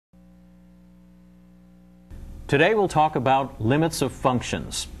Today we'll talk about limits of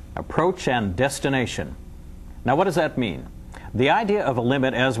functions, approach and destination. Now what does that mean? The idea of a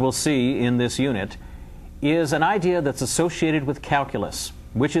limit, as we'll see in this unit, is an idea that's associated with calculus,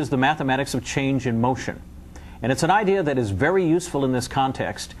 which is the mathematics of change in motion. And it's an idea that is very useful in this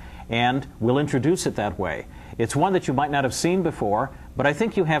context, and we'll introduce it that way. It's one that you might not have seen before, but I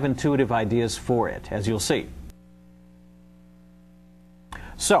think you have intuitive ideas for it, as you'll see.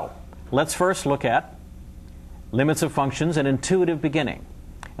 So, let's first look at limits of functions and intuitive beginning.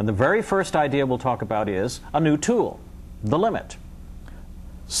 And the very first idea we'll talk about is a new tool, the limit.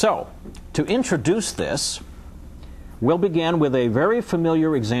 So, to introduce this, we'll begin with a very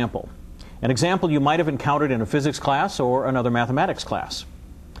familiar example. An example you might have encountered in a physics class or another mathematics class.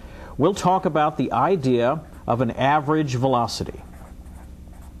 We'll talk about the idea of an average velocity.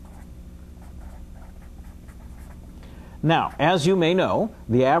 Now, as you may know,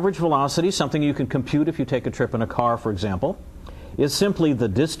 the average velocity, something you can compute if you take a trip in a car, for example, is simply the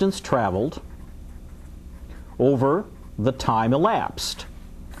distance traveled over the time elapsed.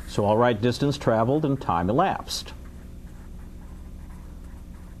 So I'll write distance traveled and time elapsed.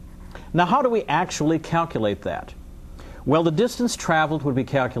 Now, how do we actually calculate that? Well, the distance traveled would be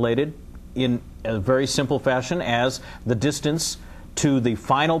calculated in a very simple fashion as the distance to the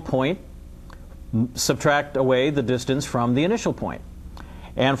final point, subtract away the distance from the initial point.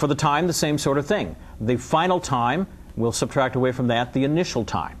 And for the time, the same sort of thing. The final time, we'll subtract away from that the initial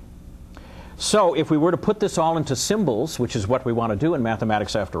time. So if we were to put this all into symbols, which is what we want to do in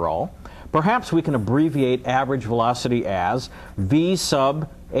mathematics after all, perhaps we can abbreviate average velocity as v sub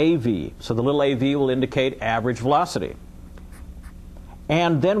AV. So the little AV will indicate average velocity.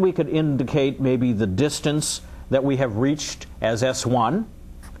 And then we could indicate maybe the distance that we have reached as S1,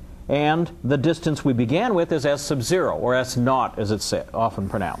 and the distance we began with is S sub 0, or S naught as it's often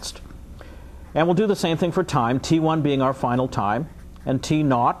pronounced. And we'll do the same thing for time, T1 being our final time, and T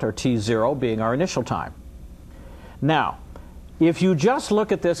naught, or T0, being our initial time. Now, if you just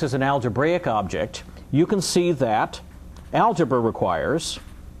look at this as an algebraic object, you can see that algebra requires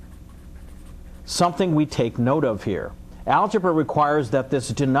something we take note of here. Algebra requires that this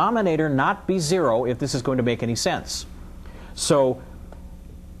denominator not be 0 if this is going to make any sense. So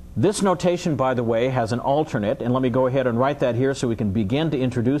this notation, by the way, has an alternate, and let me go ahead and write that here so we can begin to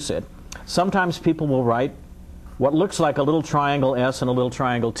introduce it. Sometimes people will write what looks like a little triangle S and a little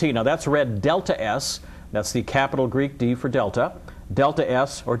triangle T. Now that's read delta S, that's the capital Greek D for delta, delta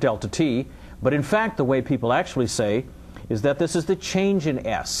S or delta T, but in fact the way people actually say is that this is the change in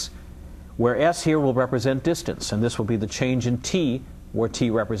S, where S here will represent distance, and this will be the change in T, where T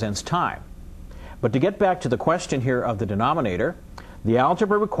represents time. But to get back to the question here of the denominator, the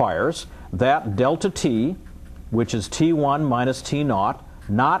algebra requires that delta T, which is T1 minus T naught,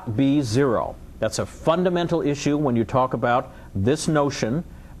 not be 0. That's a fundamental issue when you talk about this notion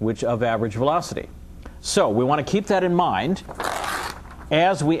of average velocity. So we want to keep that in mind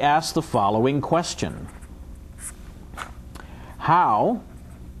as we ask the following question. How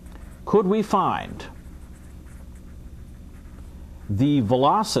could we find the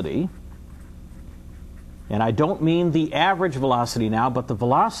velocity, and I don't mean the average velocity now, but the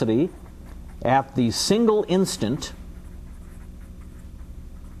velocity at the single instant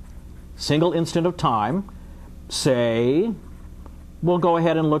of time, say, we'll go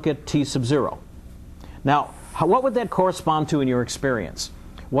ahead and look at T sub 0. Now, what would that correspond to in your experience?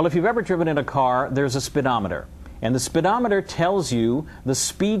 Well, if you've ever driven in a car, there's a speedometer. And the speedometer tells you the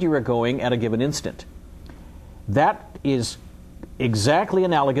speed you are going at a given instant. That is exactly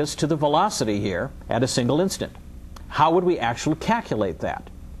analogous to the velocity here at a single instant. How would we actually calculate that?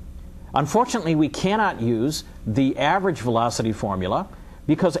 Unfortunately, we cannot use the average velocity formula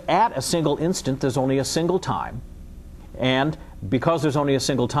because at a single instant there's only a single time. And because there's only a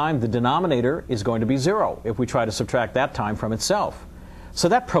single time, the denominator is going to be 0 if we try to subtract that time from itself. So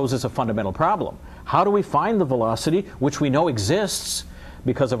that poses a fundamental problem. How do we find the velocity, which we know exists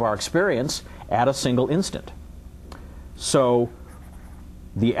because of our experience, at a single instant? So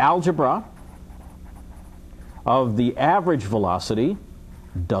the algebra of the average velocity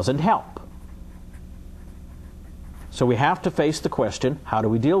doesn't help. So we have to face the question, how do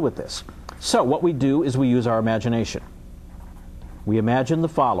we deal with this? So what we do is we use our imagination. We imagine the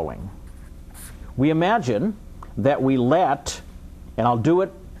following. We imagine that we let, and I'll do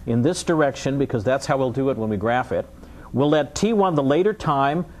it in this direction because that's how we'll do it when we graph it, we'll let T1, the later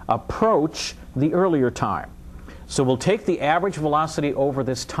time, approach the earlier time. So we'll take the average velocity over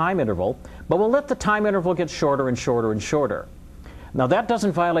this time interval, but we'll let the time interval get shorter and shorter and shorter. Now that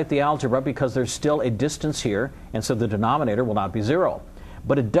doesn't violate the algebra because there's still a distance here, and so the denominator will not be 0.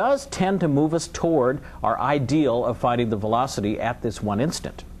 but it does tend to move us toward our ideal of finding the velocity at this one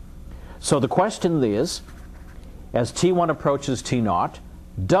instant. So the question is, as t1 approaches t0,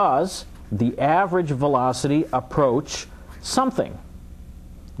 does the average velocity approach something?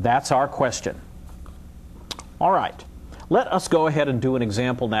 That's our question. All right, let us go ahead and do an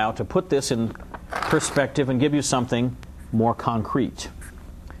example now to put this in perspective and give you something more concrete.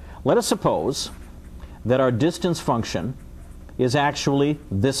 Let us suppose that our distance function is actually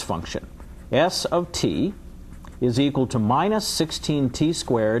this function. S of t is equal to minus 16t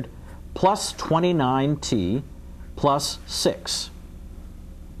squared plus 29t plus 6.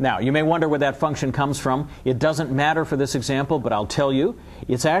 Now, you may wonder where that function comes from. It doesn't matter for this example, but I'll tell you.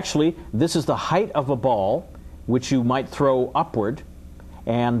 It's actually, this is the height of a ball, which you might throw upward,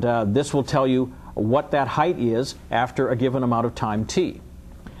 and this will tell you what that height is after a given amount of time t.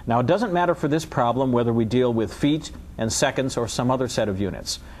 Now, it doesn't matter for this problem whether we deal with feet and seconds or some other set of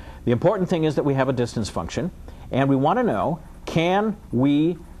units. The important thing is that we have a distance function, and we want to know, can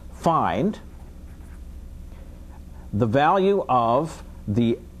we find the value of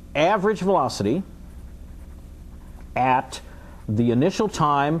the average velocity at the initial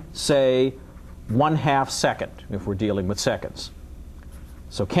time, say 1/2 second, if we're dealing with seconds.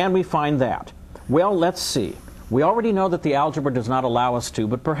 So can we find that? Well, let's see. We already know that the algebra does not allow us to,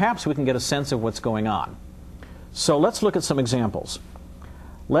 but perhaps we can get a sense of what's going on. So let's look at some examples.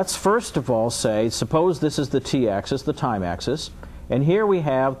 Let's first of all say, suppose this is the t-axis, the time axis, and here we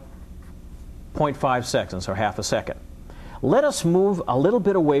have 0.5 seconds, or half a second. Let us move a little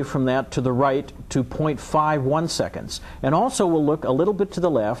bit away from that to the right to 0.51 seconds. And also we'll look a little bit to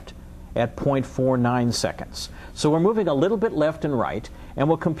the left at 0.49 seconds. So we're moving a little bit left and right, and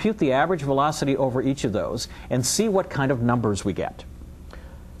we'll compute the average velocity over each of those and see what kind of numbers we get.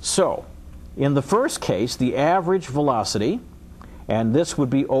 So, in the first case, the average velocity, and this would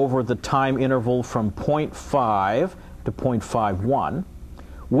be over the time interval from 0.5 to 0.51,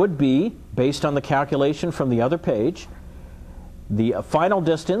 would be, based on the calculation from the other page, the final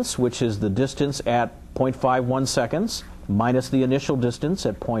distance, which is the distance at 0.51 seconds, minus the initial distance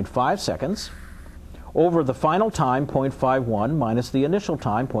at 0.5 seconds, over the final time, 0.51, minus the initial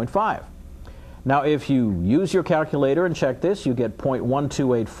time, 0.5. Now, if you use your calculator and check this, you get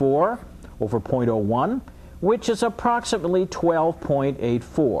 0.1284 over 0.01, which is approximately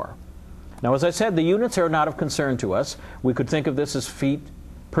 12.84. Now, as I said, the units are not of concern to us. We could think of this as feet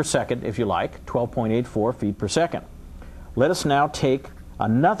per second, if you like, 12.84 feet per second. Let us now take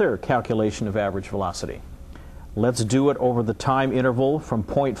another calculation of average velocity. Let's do it over the time interval from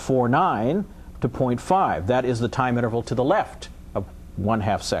 0.49 to 0.5. That is the time interval to the left of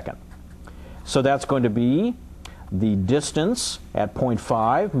 1/2 second. So that's going to be the distance at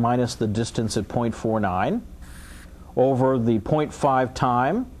 0.5 minus the distance at 0.49 over the 0.5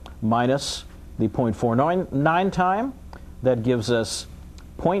 time minus the 0.49 time. That gives us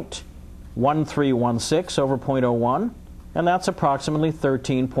 0.1316 over 0.01, and that's approximately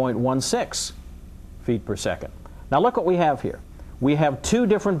 13.16 feet per second. Now look what we have here. We have two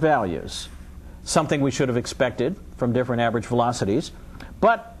different values, something we should have expected from different average velocities,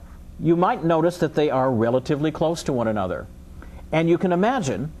 but you might notice that they are relatively close to one another. And you can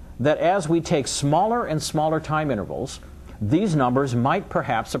imagine that as we take smaller and smaller time intervals, these numbers might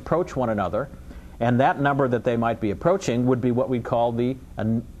perhaps approach one another, and that number that they might be approaching would be what we call the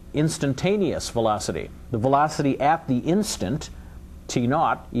instantaneous velocity. The velocity at the instant,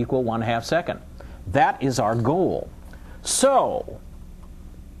 t0, equal 1/2 second. That is our goal. So,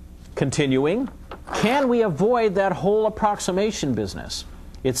 continuing, can we avoid that whole approximation business?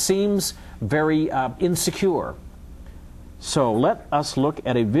 It seems very insecure. So let us look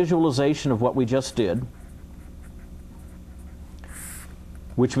at a visualization of what we just did,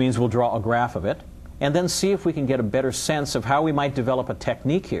 which means we'll draw a graph of it, and then see if we can get a better sense of how we might develop a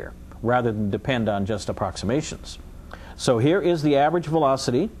technique here, rather than depend on just approximations. So here is the average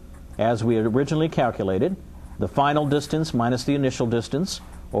velocity, as we had originally calculated, the final distance minus the initial distance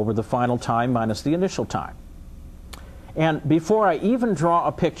over the final time minus the initial time. And before I even draw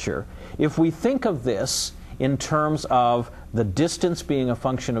a picture, if we think of this in terms of the distance being a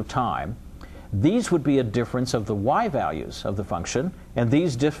function of time, these would be a difference of the y values of the function, and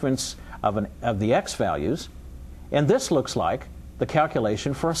these difference of the x values, and this looks like the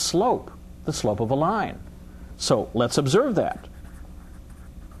calculation for a slope, the slope of a line. So let's observe that.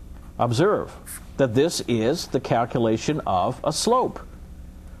 Observe that this is the calculation of a slope.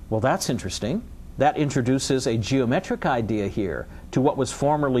 Well, that's interesting. That introduces a geometric idea here to what was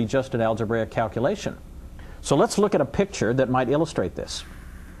formerly just an algebraic calculation. So let's look at a picture that might illustrate this.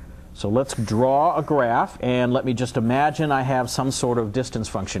 So let's draw a graph, and let me just imagine I have some sort of distance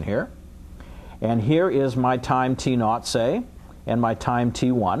function here. And here is my time t0, say, and my time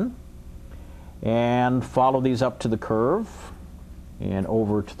t1. And follow these up to the curve and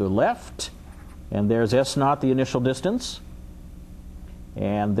over to the left. And there's s0, the initial distance.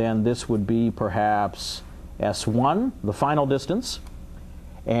 And then this would be perhaps s1, the final distance.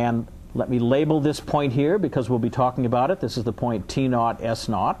 And let me label this point here because we'll be talking about it. This is the point t0,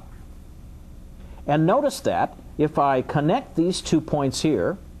 s0. And notice that if I connect these 2 points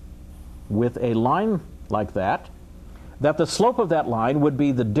here with a line like that, that the slope of that line would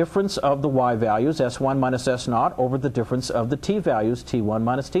be the difference of the y values, s1 minus s0, over the difference of the t values, t1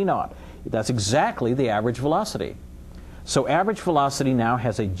 minus t0. That's exactly the average velocity. So average velocity now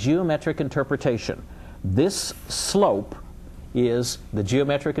has a geometric interpretation. This slope is the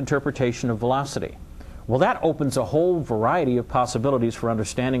geometric interpretation of velocity. Well, that opens a whole variety of possibilities for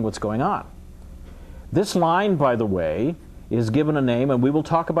understanding what's going on. This line, by the way, is given a name, and we will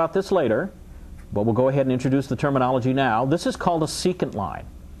talk about this later, but we'll go ahead and introduce the terminology now. This is called a secant line.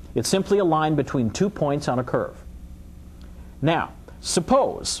 It's simply a line between 2 points on a curve. Now,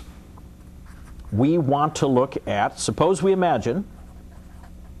 suppose we want to look at, suppose we imagine,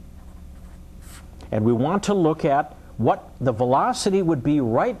 and we want to look at what the velocity would be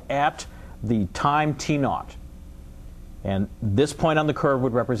right at the time t0. And this point on the curve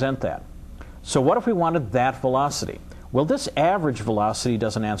would represent that. So what if we wanted that velocity? Well, this average velocity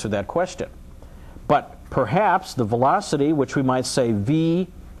doesn't answer that question. But perhaps the velocity, which we might say v-i-n-s-t,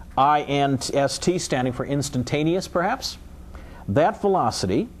 standing for instantaneous perhaps, that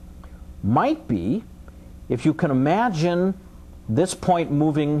velocity might be, if you can imagine this point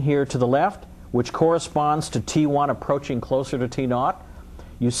moving here to the left, which corresponds to t1 approaching closer to t0.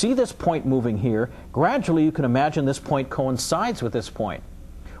 You see this point moving here. Gradually you can imagine this point coincides with this point.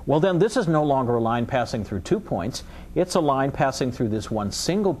 Well, then this is no longer a line passing through 2 points. It's a line passing through this one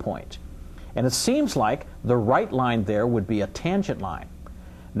single point. And it seems like the right line there would be a tangent line.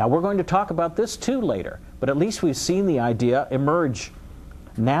 Now we're going to talk about this too later, but at least we've seen the idea emerge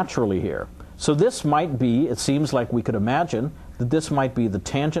naturally here. So this might be, it seems like we could imagine that this might be the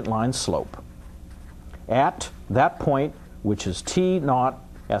tangent line slope at that point, which is t0,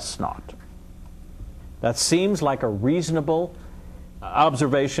 s0. That seems like a reasonable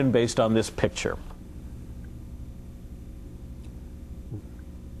observation based on this picture.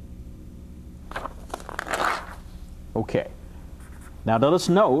 Okay. Now let us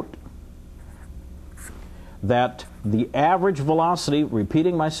note that the average velocity,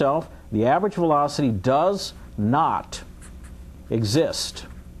 repeating myself, the average velocity does not exist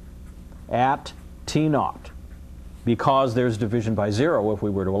at t0 because there's division by 0 if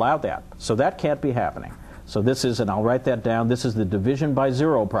we were to allow that. So that can't be happening. So this is, and I'll write that down, this is the division by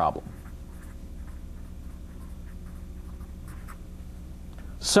 0 problem.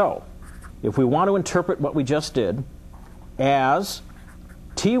 So, if we want to interpret what we just did as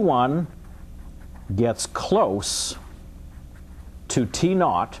t1 gets close to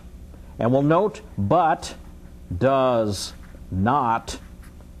t0, and we'll note but does not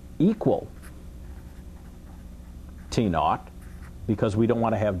equal t0 because we don't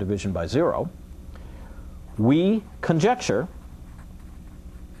want to have division by 0, we conjecture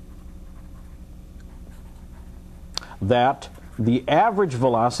that the average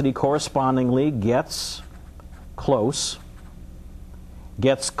velocity correspondingly gets close.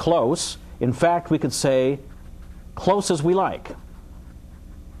 In fact, we could say close as we like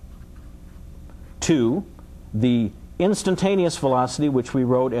to the instantaneous velocity, which we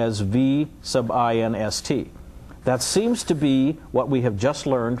wrote as v sub I n s t. That seems to be what we have just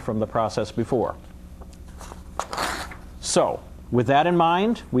learned from the process before. So, with that in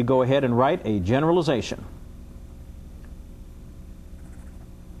mind, we go ahead and write a generalization.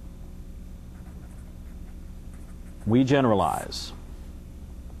 We generalize.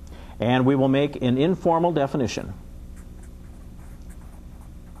 And we will make an informal definition.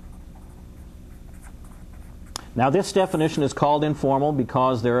 Now this definition is called informal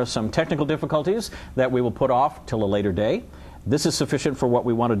because there are some technical difficulties that we will put off till a later day. This is sufficient for what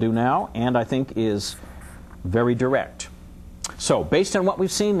we want to do now, and I think is very direct. So based on what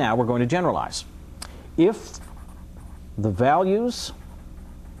we've seen now, we're going to generalize. If the values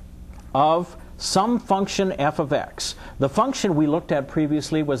of some function f of x, the function we looked at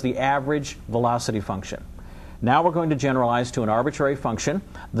previously was the average velocity function. Now we're going to generalize to an arbitrary function.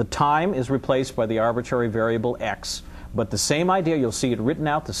 The time is replaced by the arbitrary variable x, but the same idea, you'll see it written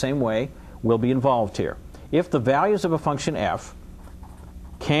out the same way, will be involved here. If the values of a function f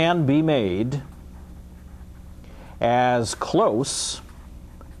can be made as close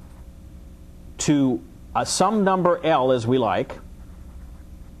to some number L as we like.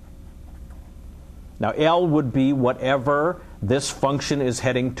 Now L would be whatever this function is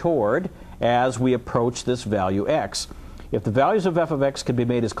heading toward as we approach this value x. If the values of f of x could be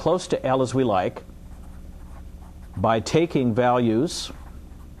made as close to L as we like by taking values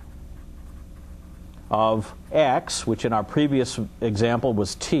of x, which in our previous example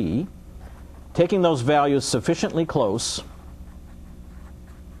was t, taking those values sufficiently close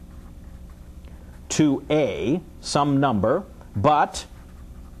to a, some number, but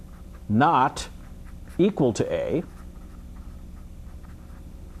not equal to a.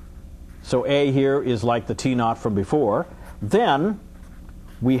 So a here is like the t naught from before. Then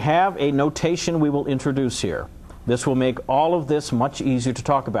we have a notation we will introduce here. This will make all of this much easier to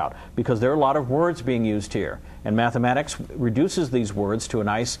talk about because there are a lot of words being used here, and mathematics reduces these words to a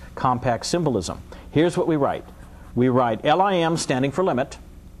nice compact symbolism. Here's what we write. We write LIM, standing for limit,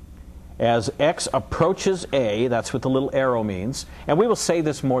 as x approaches a, that's what the little arrow means, and we will say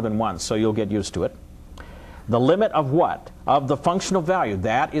this more than once so you'll get used to it. The limit of what? Of the functional value.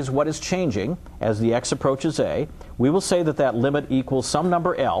 That is what is changing as the x approaches a. We will say that that limit equals some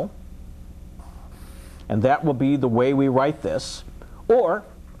number L, and that will be the way we write this. Or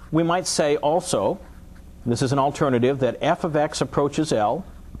we might say also, this is an alternative, that f of x approaches L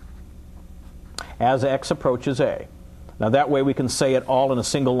as x approaches a. Now that way we can say it all in a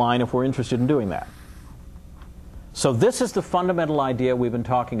single line if we're interested in doing that. So this is the fundamental idea we've been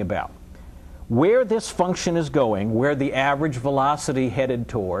talking about. Where this function is going, where the average velocity headed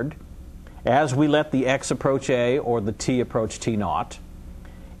toward, as we let the x approach a or the t approach t naught.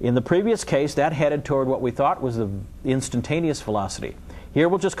 In the previous case, that headed toward what we thought was the instantaneous velocity. Here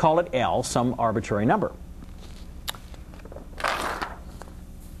we'll just call it L, some arbitrary number.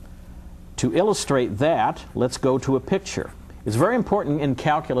 To illustrate that, let's go to a picture. It's very important in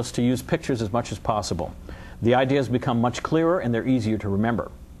calculus to use pictures as much as possible. The ideas become much clearer and they're easier to remember.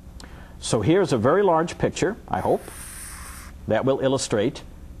 So here's a very large picture, I hope, that will illustrate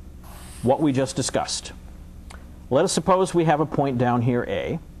what we just discussed. Let us suppose we have a point down here,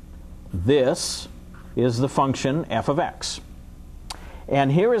 A. This is the function f of x.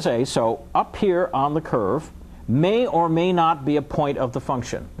 And here is A, so up here on the curve may or may not be a point of the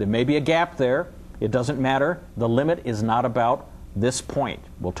function. There may be a gap there. It doesn't matter. The limit is not about this point.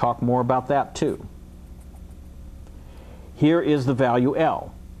 We'll talk more about that too. Here is the value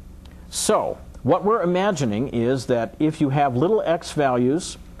L. So what we're imagining is that if you have little x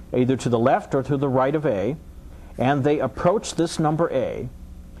values either to the left or to the right of A, and they approach this number A,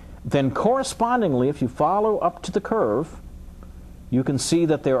 then correspondingly, if you follow up to the curve, you can see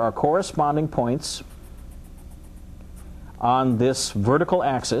that there are corresponding points on this vertical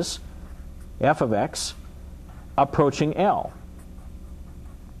axis, f of x, approaching L.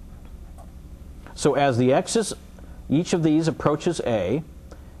 So as the x's, each of these approaches A,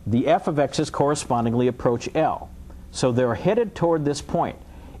 the f of x's correspondingly approach L. So they're headed toward this point.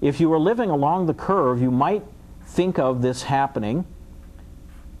 If you were living along the curve, you might think of this happening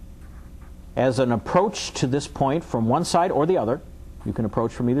as an approach to this point from one side or the other. You can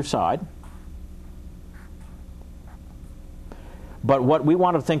approach from either side. But what we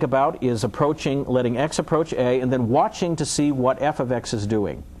want to think about is approaching, letting x approach A, and then watching to see what f of x is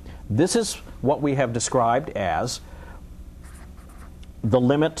doing. This is what we have described as the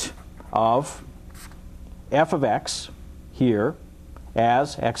limit of f of x here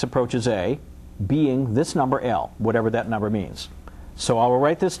as x approaches A being this number L, whatever that number means. So I will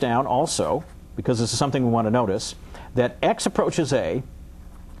write this down also, because this is something we want to notice, that x approaches A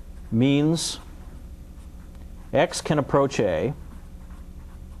means x can approach A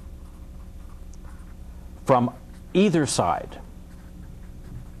from either side.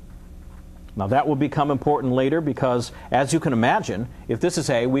 Now that will become important later because, as you can imagine, if this is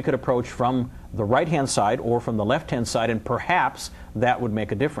A, we could approach from the right-hand side or from the left-hand side, and perhaps that would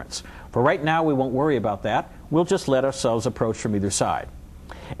make a difference. For right now, we won't worry about that. We'll just let ourselves approach from either side.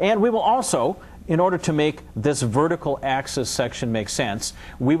 And we will also, in order to make this vertical axis section make sense,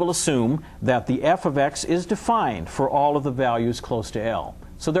 we will assume that the f of x is defined for all of the values close to L.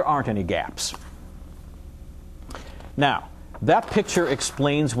 So there aren't any gaps. Now, that picture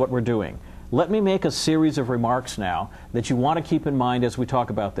explains what we're doing. Let me make a series of remarks now that you want to keep in mind as we talk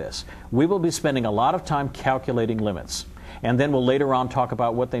about this. We will be spending a lot of time calculating limits, and then we'll later on talk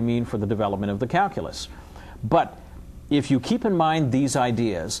about what they mean for the development of the calculus. But if you keep in mind these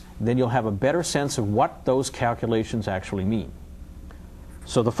ideas, then you'll have a better sense of what those calculations actually mean.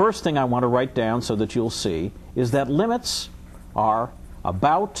 So the first thing I want to write down so that you'll see is that limits are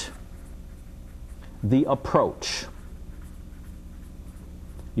about the approach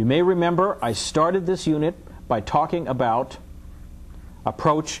You may remember I started this unit by talking about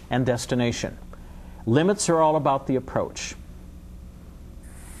approach and destination. Limits are all about the approach.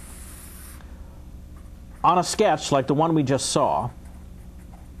 On a sketch like the one we just saw,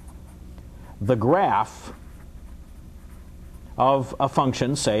 the graph of a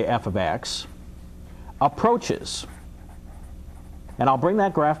function, say f of x, approaches, and I'll bring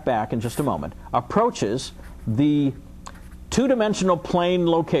that graph back in just a moment, approaches the two-dimensional plane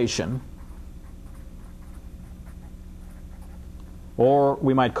location, or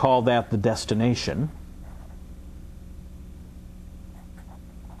we might call that the destination,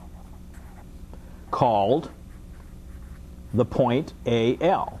 called the point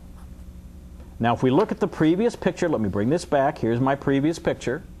AL. Now if we look at the previous picture, let me bring this back, here's my previous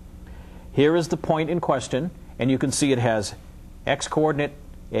picture. Here is the point in question, and you can see it has x-coordinate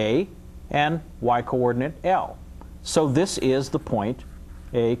A and y-coordinate L. So this is the point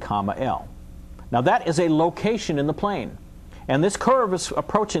A, comma, L. Now that is a location in the plane, and this curve is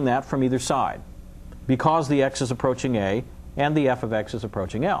approaching that from either side because the x is approaching A and the f of x is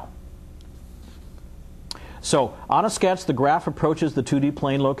approaching L. So on a sketch, the graph approaches the 2D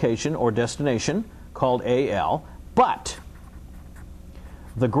plane location or destination called AL, but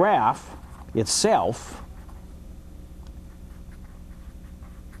the graph itself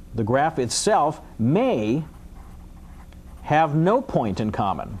may have no point in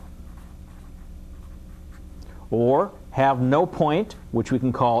common, or have no point, which we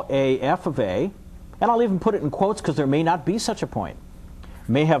can call AF of A, and I'll even put it in quotes because there may not be such a point,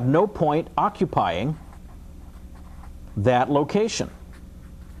 may have no point occupying that location.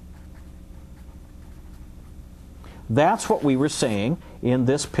 That's what we were saying in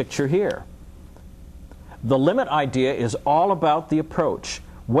this picture here. The limit idea is all about the approach.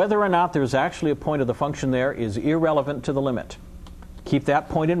 Whether or not there's actually a point of the function there is irrelevant to the limit. Keep that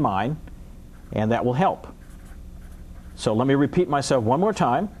point in mind, and that will help. So let me repeat myself one more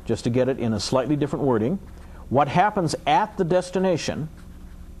time, just to get it in a slightly different wording. What happens at the destination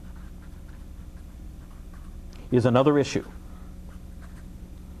is another issue,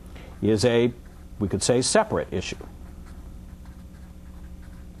 is a, we could say, separate issue.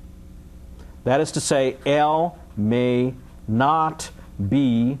 That is to say, L may not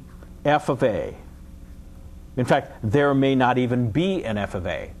be f of A. In fact, there may not even be an f of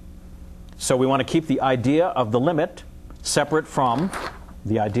A. So we want to keep the idea of the limit separate from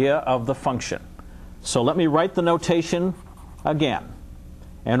the idea of the function. So let me write the notation again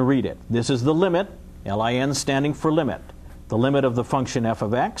and read it. This is the limit, LIN standing for limit, the limit of the function f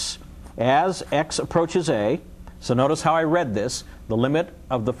of x as x approaches A. So notice how I read this, the limit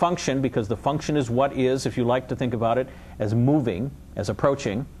of the function, because the function is what is, if you like to think about it, as moving, as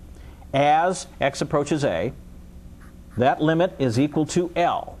approaching, as x approaches A. That limit is equal to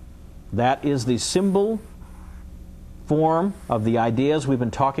L. That is the symbol form of the ideas we've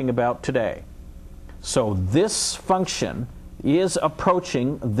been talking about today. So this function is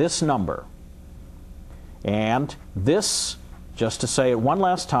approaching this number. And this, just to say it one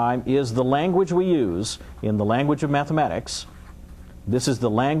last time, is the language we use in the language of mathematics. This is the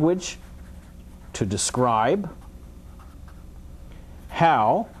language to describe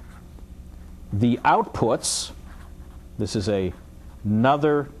how the outputs, this is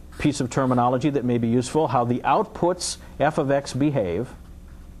another piece of terminology that may be useful, how the outputs f of x behave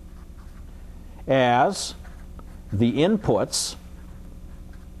as the inputs,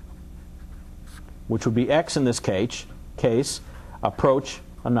 which would be x in this case, approach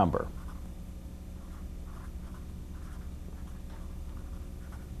a number.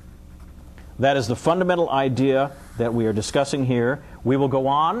 That is the fundamental idea that we are discussing here. We will go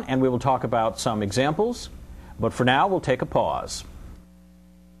on and we will talk about some examples, but for now we'll take a pause.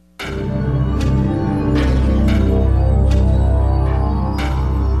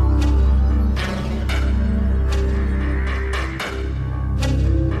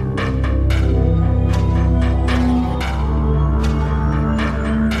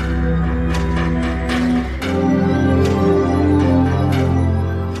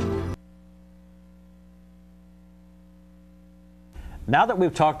 Now that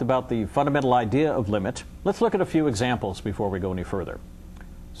we've talked about the fundamental idea of limit, let's look at a few examples before we go any further.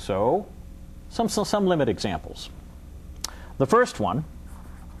 So, some limit examples. The first one,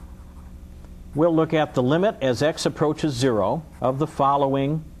 we'll look at the limit as x approaches 0 of the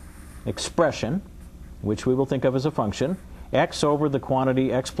following expression, which we will think of as a function, x over the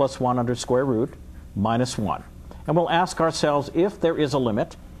quantity x plus 1 under square root minus 1. And we'll ask ourselves if there is a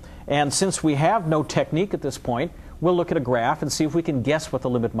limit, and since we have no technique at this point, we'll look at a graph and see if we can guess what the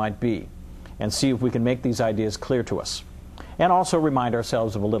limit might be, and see if we can make these ideas clear to us. and also remind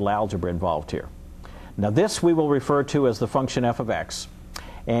ourselves of a little algebra involved here. Now this we will refer to as the function f of x,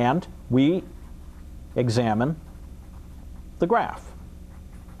 and we examine the graph.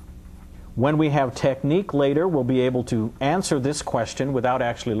 When we have technique later, we'll be able to answer this question without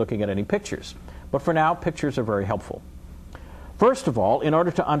actually looking at any pictures. But for now, pictures are very helpful. First of all, in order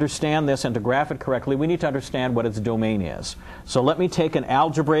to understand this and to graph it correctly, we need to understand what its domain is. So let me take an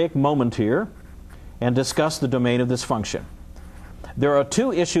algebraic moment here and discuss the domain of this function. There are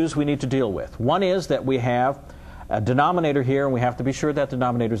two issues we need to deal with. One is that we have a denominator here, and we have to be sure that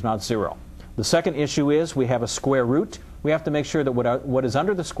denominator is not 0. The second issue is we have a square root. We have to make sure that what is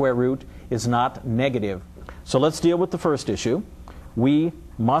under the square root is not negative. So let's deal with the first issue. We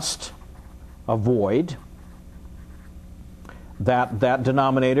must avoid that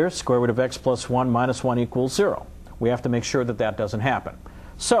denominator, square root of x plus 1 minus 1 equals 0. We have to make sure that that doesn't happen.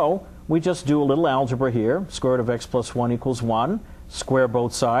 So we just do a little algebra here. Square root of x plus 1 equals 1. Square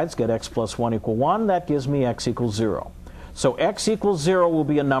both sides, get x plus 1 equal 1. That gives me x equals 0. So x equals 0 will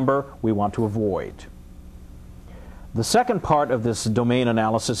be a number we want to avoid. The second part of this domain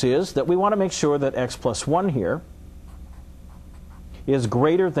analysis is that we want to make sure that x plus 1 here is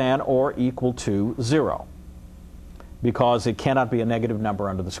greater than or equal to 0, because it cannot be a negative number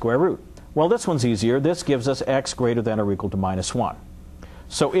under the square root. Well, this one's easier. This gives us x greater than or equal to minus 1.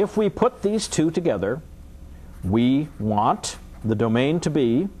 So if we put these two together, we want the domain to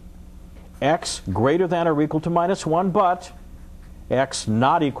be x greater than or equal to minus 1, but x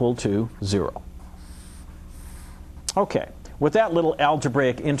not equal to 0. Okay, with that little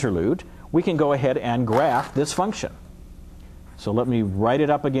algebraic interlude, we can go ahead and graph this function. So let me write it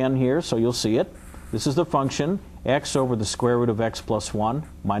up again here so you'll see it. This is the function x over the square root of x plus 1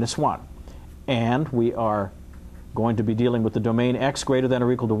 minus 1. And we are going to be dealing with the domain x greater than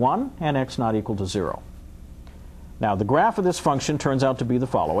or equal to 1 and x not equal to 0. Now the graph of this function turns out to be the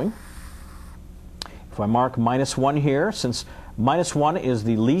following. If I mark minus 1 here, since minus 1 is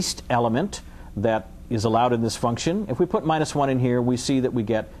the least element that is allowed in this function, if we put minus 1 in here, we see that we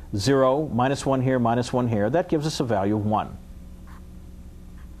get 0, minus 1 here, minus 1 here. That gives us a value of 1.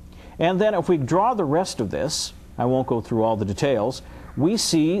 And then if we draw the rest of this, I won't go through all the details, we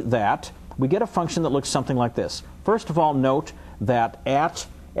see that we get a function that looks something like this. First of all, note that at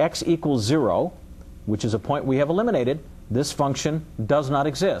x equals 0, which is a point we have eliminated, this function does not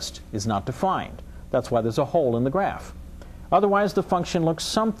exist, is not defined. That's why there's a hole in the graph. Otherwise, the function looks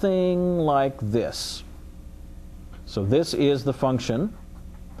something like this. So this is the function.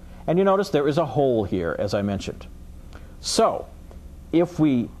 And you notice there is a hole here, as I mentioned. So if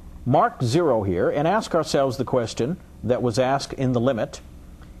we mark 0 here and ask ourselves the question that was asked in the limit,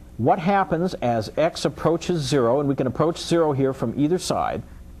 what happens as x approaches 0, and we can approach 0 here from either side,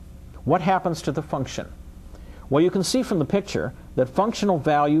 what happens to the function? Well, you can see from the picture that functional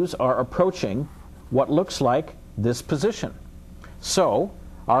values are approaching what looks like this position. So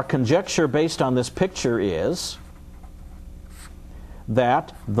our conjecture based on this picture is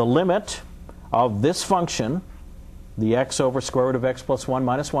that the limit of this function, the x over square root of x plus 1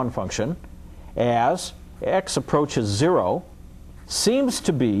 minus 1 function, as x approaches 0, seems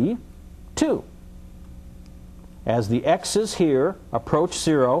to be 2. As the x's here approach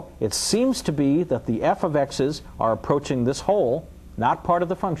 0, it seems to be that the f of x's are approaching this hole, not part of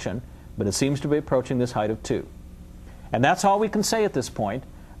the function, but it seems to be approaching this height of 2. And that's all we can say at this point,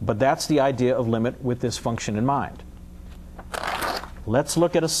 but that's the idea of limit with this function in mind. Let's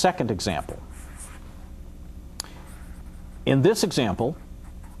look at a second example. In this example,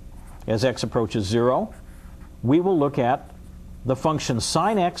 as x approaches 0, we will look at the function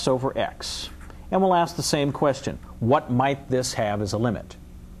sine x over x. And we'll ask the same question. What might this have as a limit?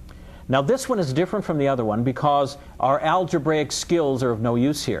 Now this one is different from the other one because our algebraic skills are of no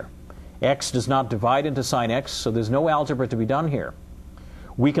use here. X does not divide into sine x, so there's no algebra to be done here.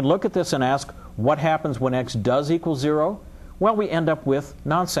 We can look at this and ask, what happens when x does equal 0? Well, we end up with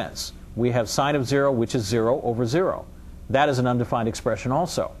nonsense. We have sine of 0, which is 0 over 0. That is an undefined expression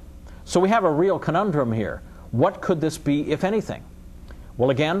also. So we have a real conundrum here. What could this be, if anything?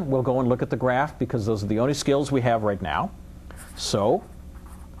 Well, again, we'll go and look at the graph because those are the only skills we have right now. So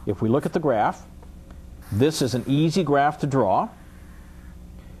if we look at the graph, this is an easy graph to draw.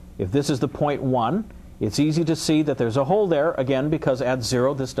 If this is the point 1, it's easy to see that there's a hole there, again, because at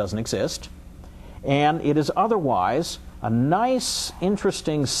 0 this doesn't exist. And it is otherwise a nice,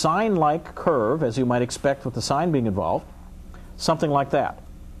 interesting sine-like curve, as you might expect with the sine being involved, something like that.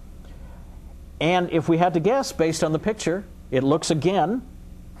 And if we had to guess based on the picture, it looks again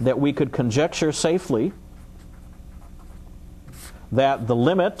that we could conjecture safely that the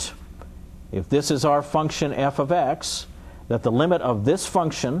limit, if this is our function f of x, that the limit of this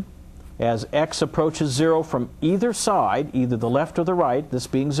function as x approaches 0 from either side, either the left or the right, this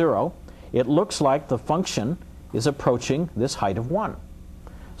being 0, it looks like the function is approaching this height of 1.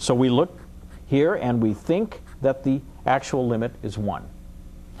 So we look here and we think that the actual limit is 1.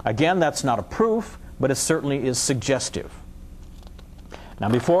 Again, that's not a proof, but it certainly is suggestive. Now,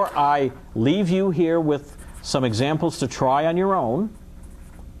 before I leave you here with some examples to try on your own,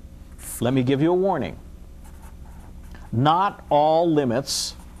 let me give you a warning. Not all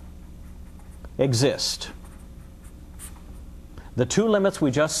limits exist. The two limits we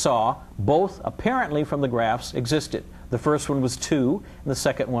just saw, both apparently from the graphs, existed. The first one was 2, and the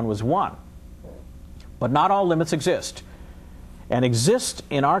second one was 1. But not all limits exist. And exist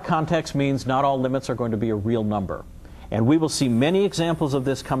in our context means not all limits are going to be a real number. And we will see many examples of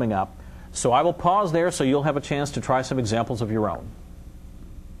this coming up. So I will pause there so you'll have a chance to try some examples of your own.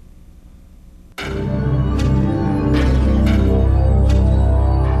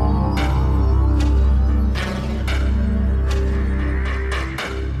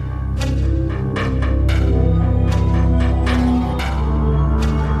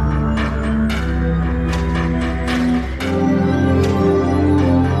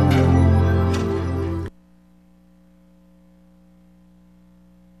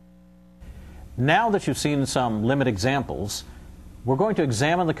 Now that you've seen some limit examples, we're going to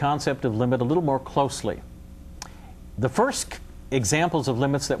examine the concept of limit a little more closely. The first examples of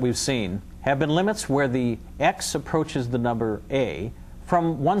limits that we've seen have been limits where the x approaches the number a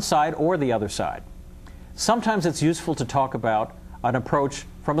from one side or the other side. Sometimes it's useful to talk about an approach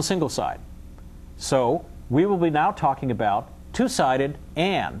from a single side. So we will be now talking about two-sided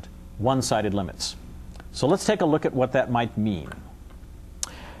and one-sided limits. So let's take a look at what that might mean.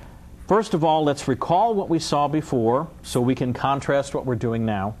 First of all, let's recall what we saw before so we can contrast what we're doing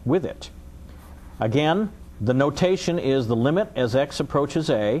now with it. Again, the notation is the limit as x approaches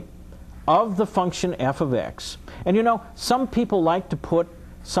a of the function f of x. And you know, some people like to put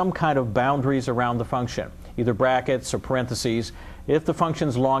some kind of boundaries around the function, either brackets or parentheses. If the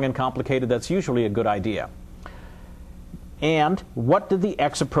function's long and complicated, that's usually a good idea. And what did the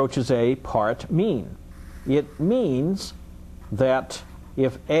x approaches a part mean? It means that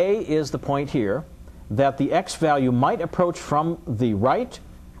if a is the point here, that the x value might approach from the right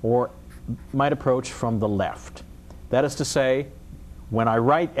or might approach from the left. That is to say, when I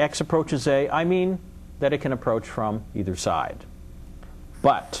write x approaches a, I mean that it can approach from either side.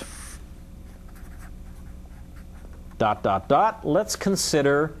 But, ... let's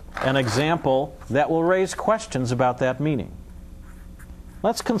consider an example that will raise questions about that meaning.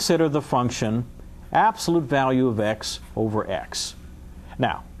 Let's consider the function absolute value of x over x.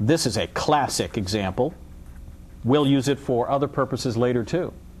 Now, this is a classic example. We'll use it for other purposes later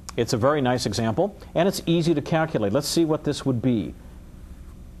too. It's a very nice example, and it's easy to calculate. Let's see what this would be.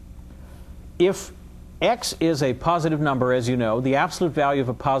 If x is a positive number, as you know, the absolute value of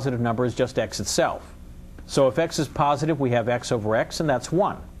a positive number is just x itself. So if x is positive, we have x over x, and that's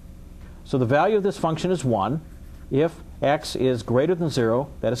 1. So the value of this function is 1 if x is greater than 0,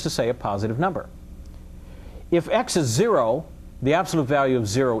 that is to say, a positive number. If x is 0, the absolute value of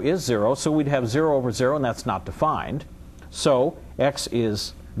 0 is 0, so we'd have 0 over 0, and that's not defined. So x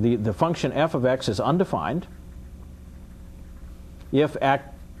is the function f of x is undefined if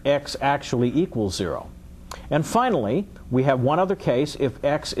x actually equals 0. And finally, we have one other case. If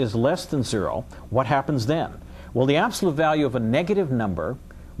x is less than 0, what happens then? Well, the absolute value of a negative number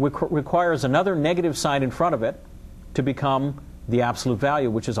requires another negative sign in front of it to become the absolute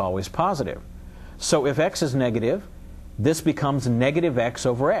value, which is always positive. So if x is negative, this becomes negative x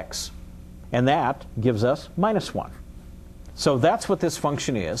over x. And that gives us minus 1. So that's what this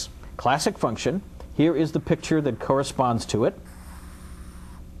function is. Classic function. Here is the picture that corresponds to it.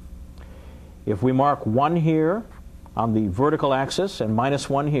 If we mark 1 here on the vertical axis and minus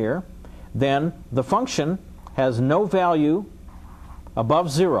 1 here, then the function has no value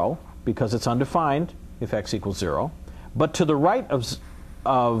above 0 because it's undefined if x equals 0. But to the right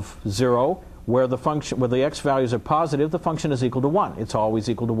of 0, where the x values are positive, the function is equal to 1. It's always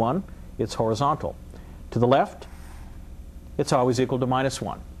equal to 1. It's horizontal. To the left, it's always equal to minus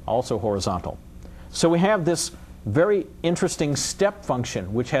 1, also horizontal. So we have this very interesting step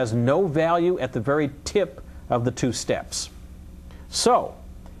function which has no value at the very tip of the two steps. So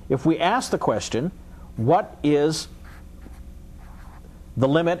if we ask the question, what is the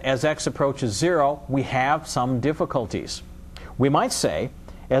limit as x approaches 0, we have some difficulties. We might say,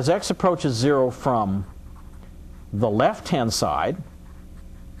 as x approaches 0 from the left-hand side,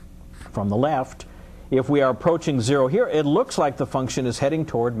 from the left, if we are approaching 0 here, it looks like the function is heading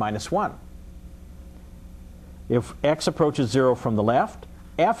toward minus 1. if x approaches 0 from the left,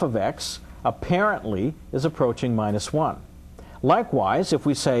 f of x apparently is approaching minus 1. Likewise, if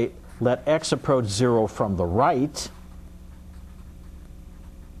we say let x approach 0 from the right,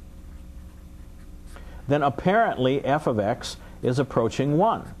 then apparently f of x is approaching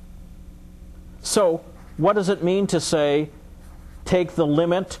 1. So what does it mean to say take the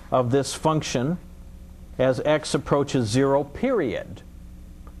limit of this function as x approaches 0, period?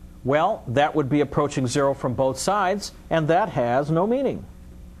 Well, that would be approaching 0 from both sides, and that has no meaning.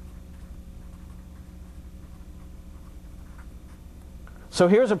 So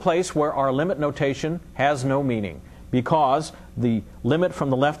here's a place where our limit notation has no meaning, because the limit from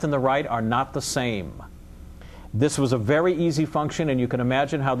the left and the right are not the same. This was a very easy function, and you can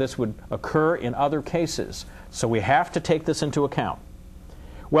imagine how this would occur in other cases. So we have to take this into account.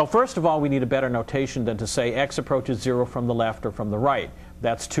 Well, first of all, we need a better notation than to say x approaches 0 from the left or from the right.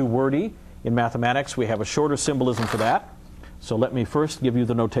 That's too wordy. In mathematics, we have a shorter symbolism for that. So let me first give you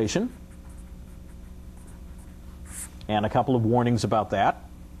the notation and a couple of warnings about that.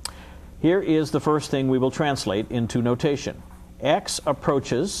 Here is the first thing we will translate into notation. X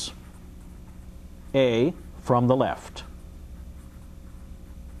approaches a from the left.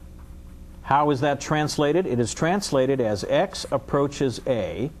 How is that translated? It is translated as x approaches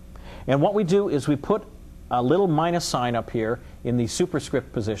a, and what we do is we put a little minus sign up here in the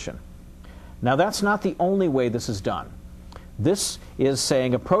superscript position. Now that's not the only way this is done. This is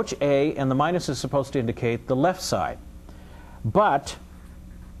saying approach a, and the minus is supposed to indicate the left side. But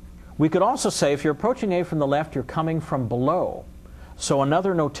we could also say if you're approaching a from the left, you're coming from below. So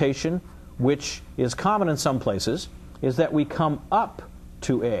another notation, which is common in some places, is that we come up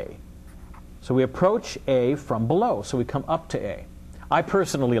to a. So we approach a from below, so we come up to a. I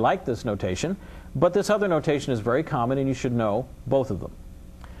personally like this notation, but this other notation is very common, and you should know both of them.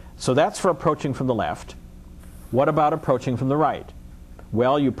 So that's for approaching from the left. What about approaching from the right?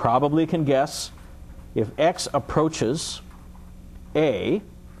 Well, you probably can guess if x approaches a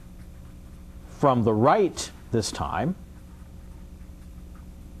from the right this time,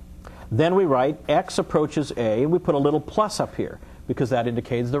 then we write x approaches a, and we put a little plus up here because that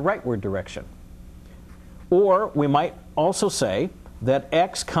indicates the rightward direction. Or we might also say that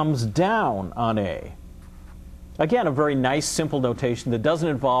x comes down on a. Again, a very nice, simple notation that doesn't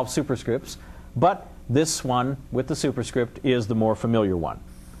involve superscripts, but this one with the superscript is the more familiar one.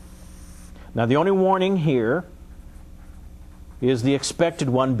 Now, the only warning here is the expected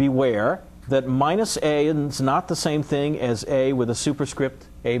one. Beware that minus a is not the same thing as a with a superscript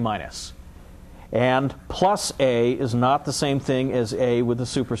a minus. And plus a is not the same thing as a with a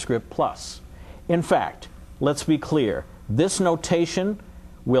superscript plus. In fact, let's be clear. This notation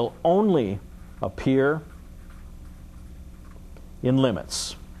will only appear in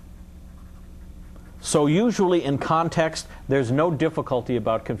limits. So usually in context, there's no difficulty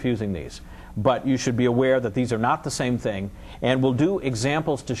about confusing these. But you should be aware that these are not the same thing. And we'll do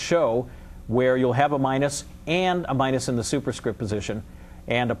examples to show where you'll have a minus and a minus in the superscript position,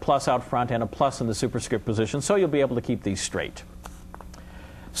 and a plus out front and a plus in the superscript position, so you'll be able to keep these straight.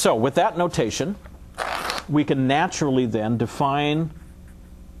 So with that notation, we can naturally then define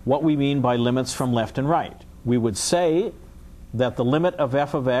what we mean by limits from left and right. We would say that the limit of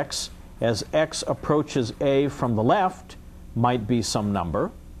f of x as x approaches a from the left might be some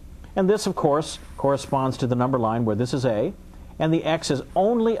number. And this, of course, corresponds to the number line where this is a, and the x is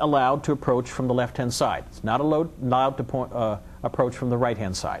only allowed to approach from the left-hand side. It's not allowed to approach from the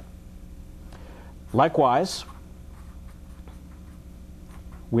right-hand side. Likewise,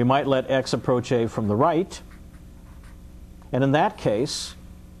 we might let x approach a from the right, and in that case,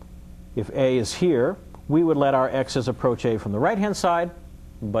 if a is here, we would let our x's approach a from the right-hand side,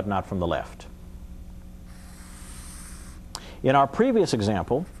 but not from the left. In our previous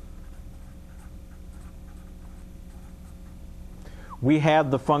example, we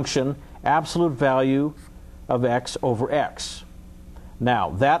had the function absolute value of x over x.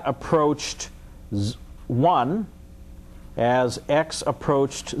 Now, that approached 1 as x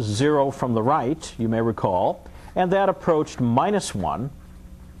approached 0 from the right, you may recall, and that approached minus 1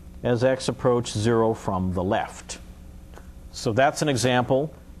 as x approached 0 from the left. So that's an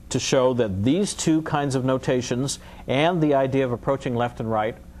example to show that these two kinds of notations and the idea of approaching left and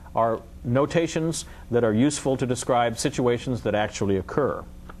right are notations that are useful to describe situations that actually occur.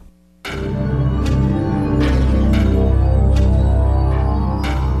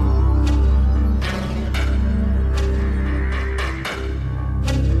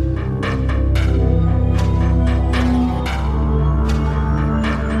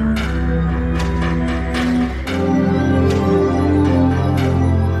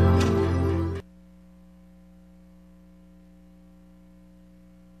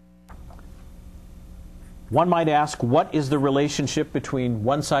 One might ask, what is the relationship between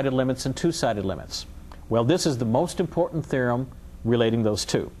one-sided limits and two-sided limits? Well, this is the most important theorem relating those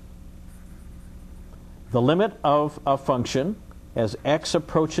two. The limit of a function as x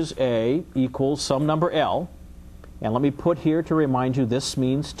approaches a equals some number L, and let me put here to remind you this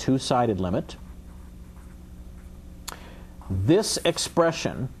means two-sided limit. This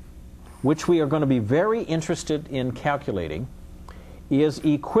expression, which we are going to be very interested in calculating, is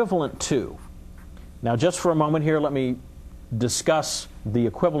equivalent to. Now just for a moment here, let me discuss the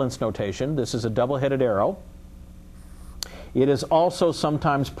equivalence notation. This is a double-headed arrow. It is also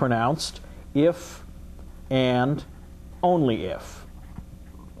sometimes pronounced if and only if.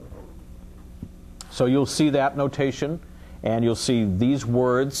 So you'll see that notation, and you'll see these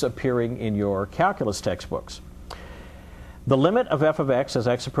words appearing in your calculus textbooks. The limit of f of x as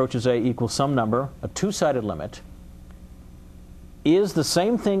x approaches a equals some number, a two-sided limit, is the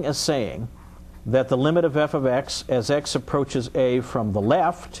same thing as saying that the limit of f of x as x approaches a from the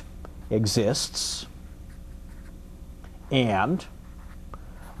left exists, and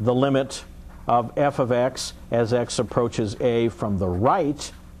the limit of f of x as x approaches a from the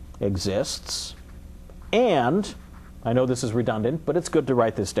right exists, and, I know this is redundant, but it's good to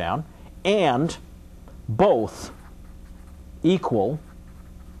write this down, and both equal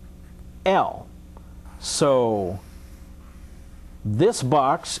L. So this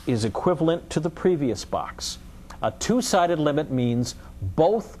box is equivalent to the previous box. A two-sided limit means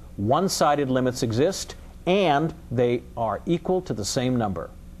both one-sided limits exist and they are equal to the same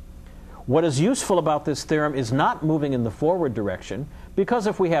number. What is useful about this theorem is not moving in the forward direction, because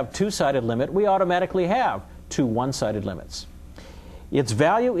if we have two-sided limit, we automatically have two one-sided limits. Its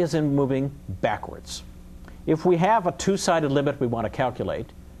value is in moving backwards. If we have a two-sided limit we want to calculate,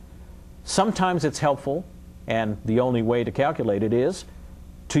 sometimes it's helpful, and the only way to calculate it is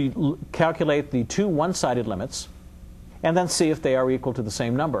to calculate the two one-sided limits and then see if they are equal to the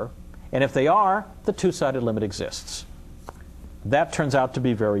same number. And if they are, the two-sided limit exists. That turns out to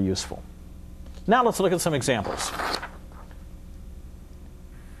be very useful. Now let's look at some examples.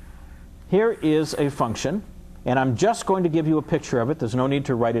 Here is a function, and I'm just going to give you a picture of it. There's no need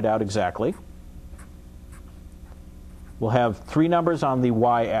to write it out exactly. We'll have three numbers on the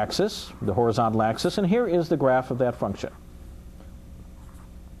y-axis, the horizontal axis, and here is the graph of that function.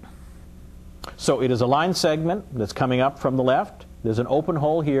 So it is a line segment that's coming up from the left. There's an open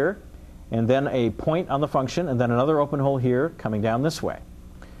hole here, and then a point on the function, and then another open hole here coming down this way.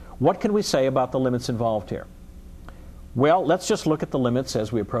 What can we say about the limits involved here? Well, let's just look at the limits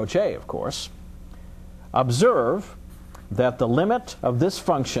as we approach a, of course. Observe that the limit of this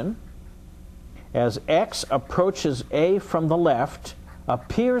function as x approaches a from the left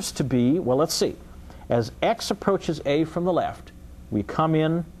appears to be, well, let's see. As x approaches a from the left, we come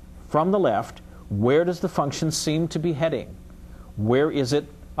in from the left. Where does the function seem to be heading? Where is it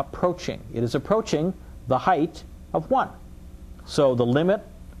approaching? It is approaching the height of 1. So the limit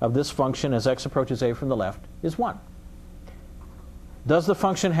of this function as x approaches a from the left is 1. Does the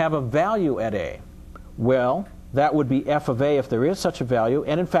function have a value at a? Well, that would be f of a if there is such a value,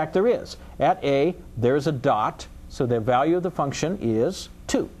 and in fact there is. At a, there's a dot, so the value of the function is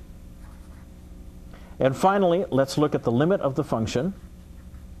 2. And finally, let's look at the limit of the function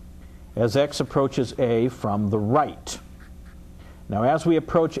as x approaches a from the right. Now, as we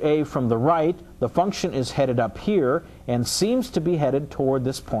approach a from the right, the function is headed up here and seems to be headed toward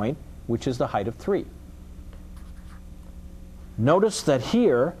this point, which is the height of 3. Notice that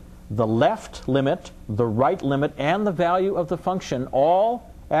here, the left limit, the right limit, and the value of the function,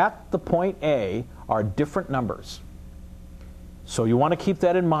 all at the point A, are different numbers. So you want to keep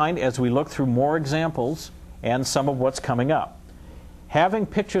that in mind as we look through more examples and some of what's coming up. Having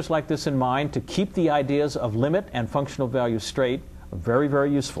pictures like this in mind to keep the ideas of limit and functional value straight are very,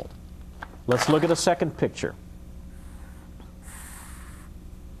 very useful. Let's look at a second picture.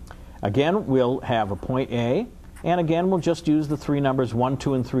 Again, we'll have a point A. And again, we'll just use the three numbers 1,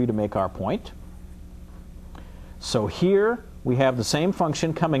 2, and 3 to make our point. So here we have the same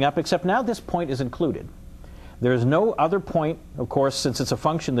function coming up, except now this point is included. There is no other point, of course, since it's a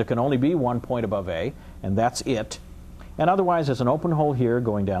function, there can only be one point above a, and that's it. And otherwise, there's an open hole here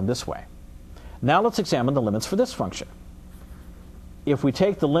going down this way. Now let's examine the limits for this function. If we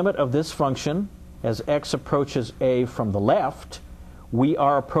take the limit of this function as x approaches a from the left, we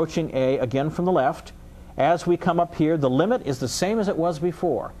are approaching a again from the left. As we come up here, the limit is the same as it was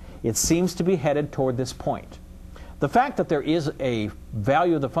before. It seems to be headed toward this point. The fact that there is a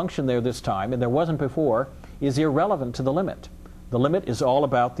value of the function there this time, and there wasn't before, is irrelevant to the limit. The limit is all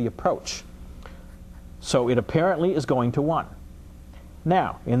about the approach. So it apparently is going to 1.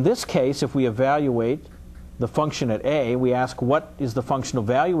 Now, in this case, if we evaluate the function at a, we ask what is the functional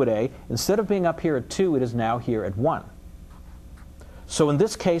value at a. Instead of being up here at 2, it is now here at 1. So in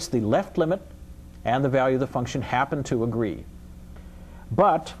this case, the left limit and the value of the function happen to agree.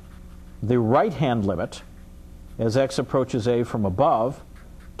 But the right-hand limit, as x approaches a from above,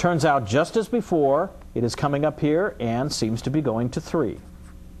 turns out just as before, it is coming up here and seems to be going to 3.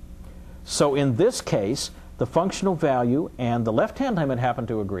 So in this case, the functional value and the left-hand limit happen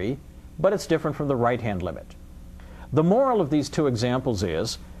to agree, but it's different from the right-hand limit. The moral of these two examples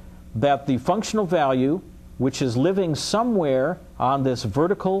is that the functional value, which is living somewhere on this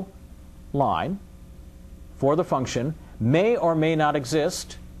vertical line for the function, may or may not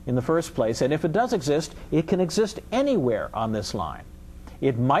exist in the first place, and if it does exist, it can exist anywhere on this line.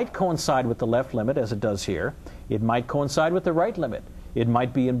 It might coincide with the left limit, as it does here. It might coincide with the right limit. It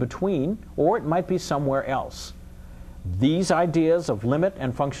might be in between, or it might be somewhere else. These ideas of limit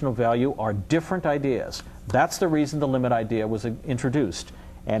and functional value are different ideas. That's the reason the limit idea was introduced,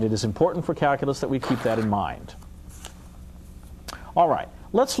 and it is important for calculus that we keep that in mind. All right,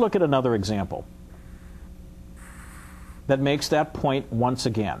 let's look at another example that makes that point once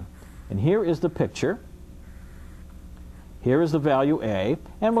again. And here is the picture. Here is the value a,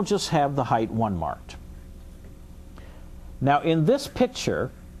 and we'll just have the height 1 marked. Now in this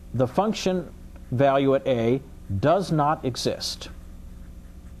picture, the function value at a does not exist.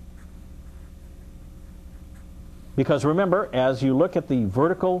 Because remember, as you look at the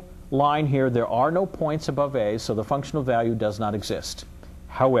vertical line here, there are no points above a, so the functional value does not exist.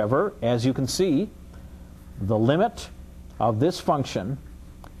 However, as you can see, the limit of this function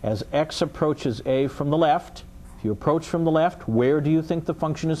as x approaches a from the left, if you approach from the left, where do you think the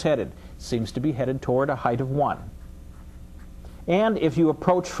function is headed? It seems to be headed toward a height of 1. And if you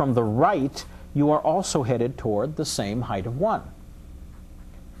approach from the right, you are also headed toward the same height of 1.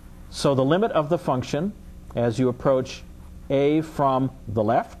 So the limit of the function as you approach a from the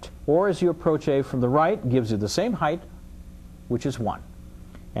left or as you approach a from the right gives you the same height, which is 1.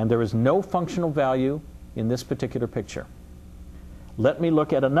 And there is no functional value in this particular picture. Let me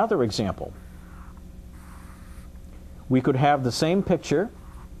look at another example. We could have the same picture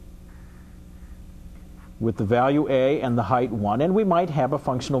with the value a and the height 1, and we might have a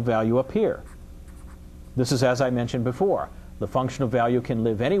functional value up here. This is as I mentioned before. The functional value can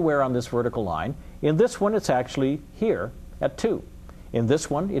live anywhere on this vertical line. In this one, it's actually here at 2. In this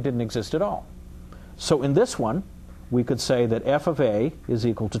one, it didn't exist at all. So in this one, we could say that f of a is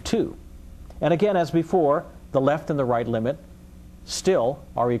equal to 2. And again, as before, the left and the right limit still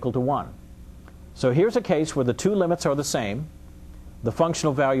are equal to 1. So here's a case where the two limits are the same. The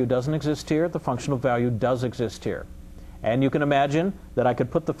functional value doesn't exist here. The functional value does exist here. And you can imagine that I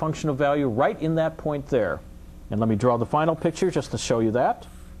could put the functional value right in that point there. And let me draw the final picture just to show you that.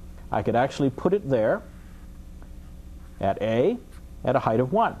 I could actually put it there at a at a height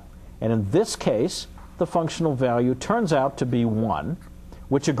of 1. And in this case, the functional value turns out to be 1,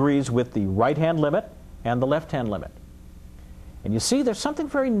 which agrees with the right-hand limit and the left-hand limit. And you see, there's something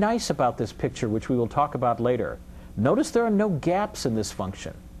very nice about this picture, which we will talk about later. Notice there are no gaps in this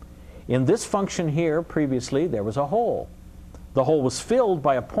function. In this function here, previously, there was a hole. The hole was filled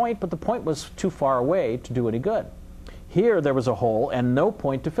by a point, but the point was too far away to do any good. Here, there was a hole and no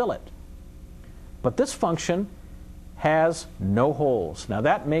point to fill it. But this function has no holes. Now,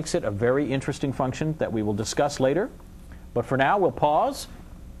 that makes it a very interesting function that we will discuss later. But for now, we'll pause,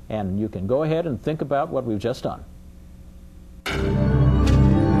 and you can go ahead and think about what we've just done.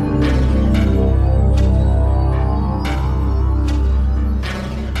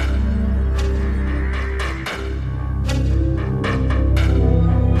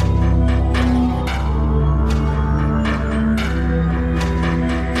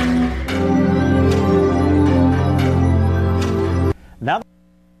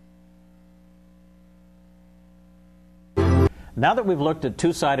 Now that we've looked at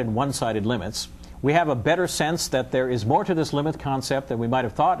two-sided and one-sided limits, we have a better sense that there is more to this limit concept than we might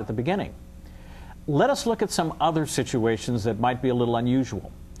have thought at the beginning. Let us look at some other situations that might be a little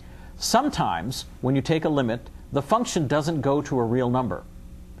unusual. Sometimes, when you take a limit, the function doesn't go to a real number.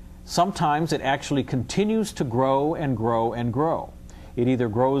 Sometimes it actually continues to grow and grow and grow. It either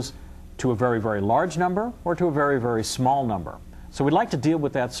grows to a very, very large number or to a very, very small number. So we'd like to deal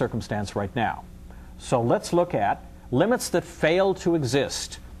with that circumstance right now. So let's look at limits that fail to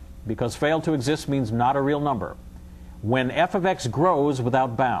exist, because fail to exist means not a real number, when f of x grows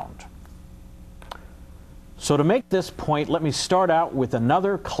without bound. So to make this point, let me start out with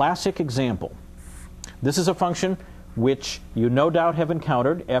another classic example. This is a function which you no doubt have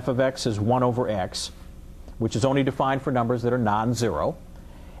encountered. F of x is 1 over x, which is only defined for numbers that are non-zero.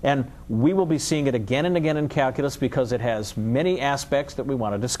 And we will be seeing it again and again in calculus because it has many aspects that we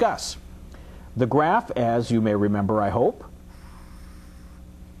want to discuss. The graph, as you may remember, I hope,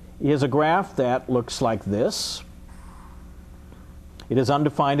 is a graph that looks like this. It is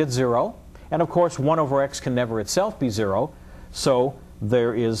undefined at 0. And of course, 1 over x can never itself be 0. So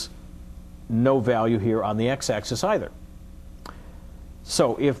there is no value here on the x-axis either.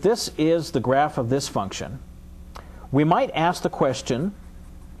 So if this is the graph of this function, we might ask the question,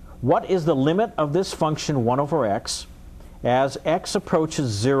 what is the limit of this function 1 over x as x approaches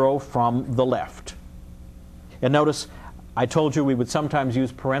 0 from the left? And notice, I told you we would sometimes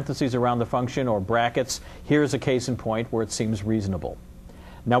use parentheses around the function or brackets. Here's a case in point where it seems reasonable.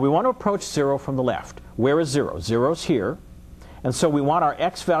 Now we want to approach 0 from the left. Where is 0? 0's here. And so we want our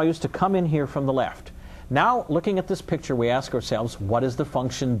x values to come in here from the left. Now, looking at this picture, we ask ourselves, what is the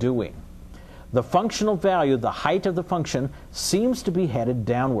function doing? The functional value, the height of the function, seems to be headed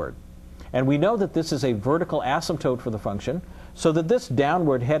downward. And we know that this is a vertical asymptote for the function, so that this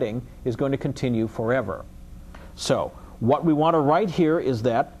downward heading is going to continue forever. So, what we want to write here is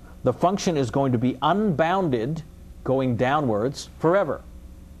that the function is going to be unbounded going downwards forever.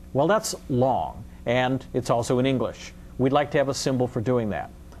 Well, that's long, and it's also in English. We'd like to have a symbol for doing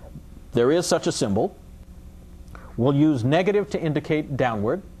that. There is such a symbol. We'll use negative to indicate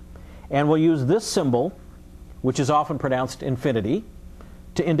downward, and we'll use this symbol, which is often pronounced infinity,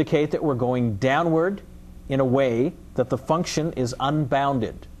 to indicate that we're going downward in a way that the function is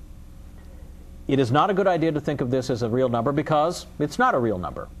unbounded. It is not a good idea to think of this as a real number because it's not a real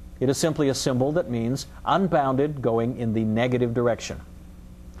number. It is simply a symbol that means unbounded going in the negative direction.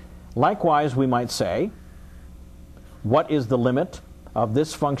 Likewise, we might say, what is the limit of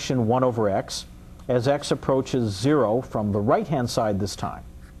this function 1 over x as x approaches 0 from the right-hand side this time?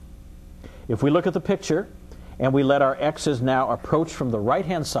 If we look at the picture and we let our x's now approach from the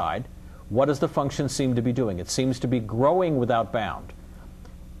right-hand side, what does the function seem to be doing? It seems to be growing without bound.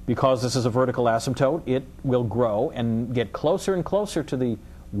 Because this is a vertical asymptote, it will grow and get closer and closer to the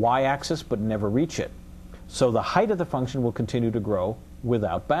y-axis but never reach it. So the height of the function will continue to grow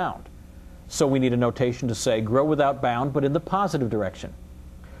without bound. So we need a notation to say grow without bound but in the positive direction.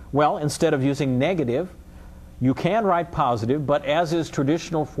 Well, instead of using negative, you can write positive, but as is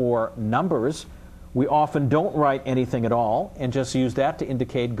traditional for numbers, we often don't write anything at all and just use that to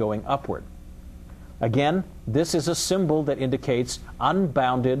indicate going upward. Again, this is a symbol that indicates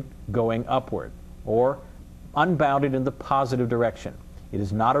unbounded going upward, or unbounded in the positive direction. It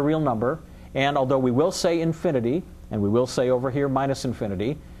is not a real number, and although we will say infinity, and we will say over here minus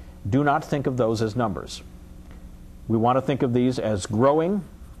infinity, do not think of those as numbers. We want to think of these as growing.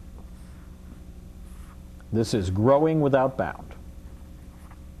 This is growing without bound.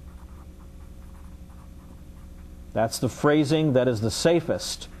 That's the phrasing that is the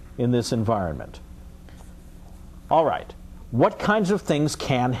safest in this environment. All right, what kinds of things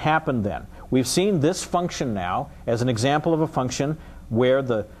can happen then? We've seen this function now as an example of a function where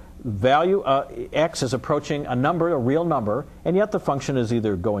the value x is approaching a number, a real number, and yet the function is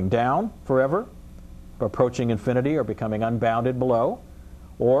either going down forever, approaching infinity or becoming unbounded below,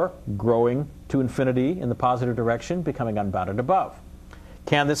 or growing to infinity in the positive direction, becoming unbounded above.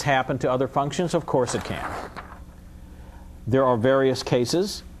 Can this happen to other functions? Of course it can. There are various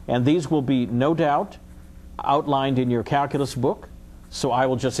cases, and these will be, no doubt, outlined in your calculus book, so I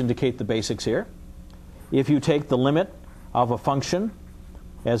will just indicate the basics here. If you take the limit of a function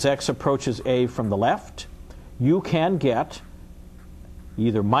as x approaches a from the left, you can get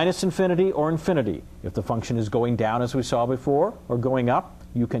either minus infinity or infinity. If the function is going down, as we saw before, or going up,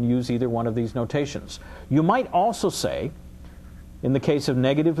 you can use either one of these notations. You might also say, in the case of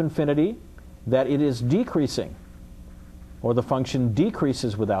negative infinity, that it is decreasing, or the function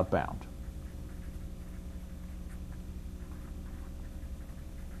decreases without bound.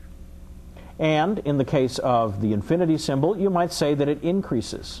 And in the case of the infinity symbol, you might say that it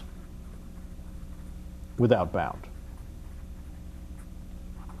increases without bound.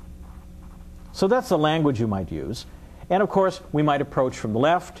 So that's the language you might use. And of course, we might approach from the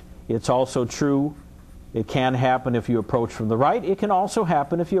left. It's also true, it can happen if you approach from the right. It can also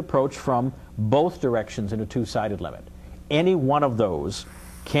happen if you approach from both directions in a two-sided limit. Any one of those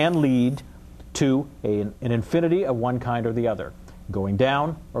can lead to an infinity of one kind or the other, going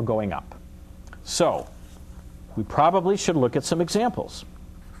down or going up. So, we probably should look at some examples.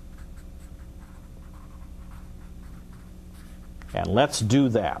 And let's do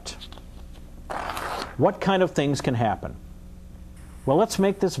that. What kind of things can happen? Well, let's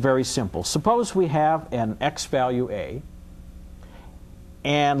make this very simple. Suppose we have an x value a,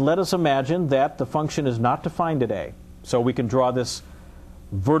 and let us imagine that the function is not defined at a. So we can draw this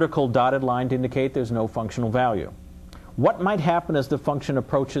vertical dotted line to indicate there's no functional value. What might happen as the function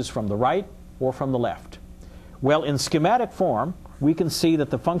approaches from the right or from the left? Well, in schematic form, we can see that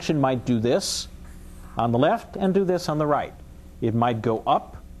the function might do this on the left and do this on the right. It might go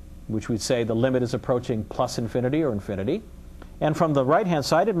up, which we'd say the limit is approaching plus infinity or infinity. And from the right-hand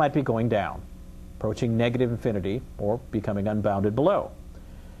side, it might be going down, approaching negative infinity or becoming unbounded below.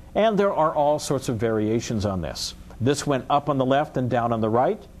 And there are all sorts of variations on this. This went up on the left and down on the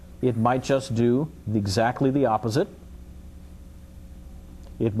right. It might just do exactly the opposite.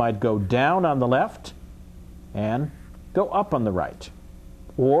 It might go down on the left and go up on the right.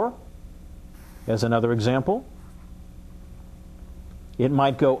 Or, as another example, it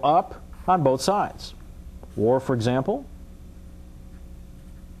might go up on both sides. Or, for example,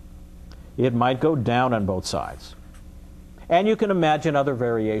 it might go down on both sides. And you can imagine other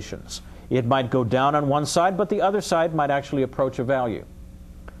variations. It might go down on one side, but the other side might actually approach a value.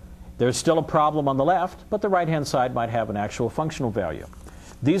 There's still a problem on the left, but the right-hand side might have an actual functional value.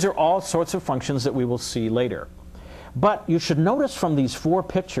 These are all sorts of functions that we will see later. But you should notice from these four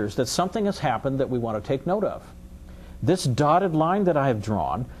pictures that something has happened that we want to take note of. This dotted line that I have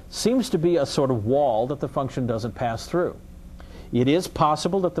drawn seems to be a sort of wall that the function doesn't pass through. It is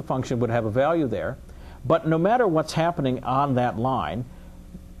possible that the function would have a value there, but no matter what's happening on that line,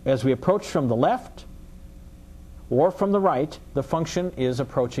 as we approach from the left or from the right, the function is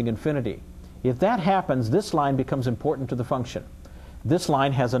approaching infinity. If that happens, this line becomes important to the function. This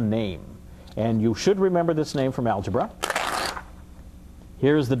line has a name, and you should remember this name from algebra.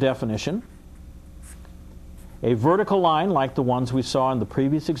 Here's the definition. A vertical line like the ones we saw in the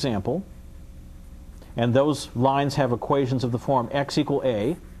previous example, and those lines have equations of the form x equal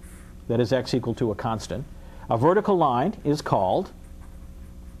a, that is x equal to a constant. A vertical line is called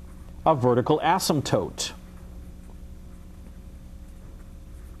a vertical asymptote.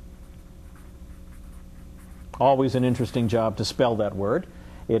 Always an interesting job to spell that word.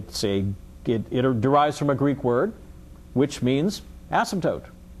 It derives from a Greek word, which means asymptote.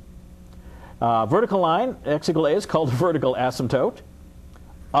 Vertical line, x equal a, is called a vertical asymptote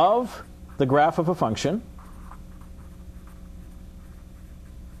of the graph of a function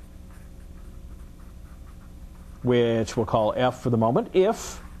which we'll call f for the moment,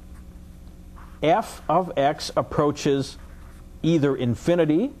 if f of x approaches either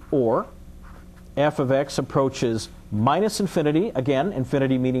infinity or f of x approaches minus infinity, again,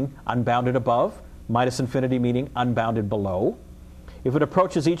 infinity meaning unbounded above, minus infinity meaning unbounded below. If it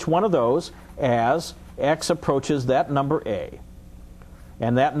approaches each one of those as x approaches that number a,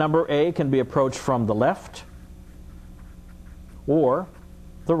 and that number a can be approached from the left or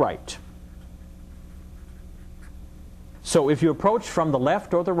the right. So if you approach from the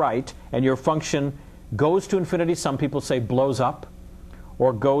left or the right and your function goes to infinity, some people say blows up,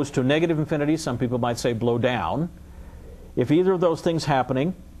 or goes to negative infinity, some people might say blow down. If either of those things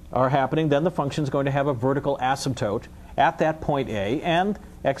are happening, then the function is going to have a vertical asymptote at that point A, and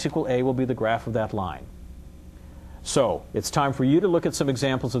x equal a will be the graph of that line. So it's time for you to look at some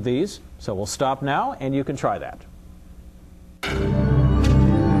examples of these. So we'll stop now, and you can try that.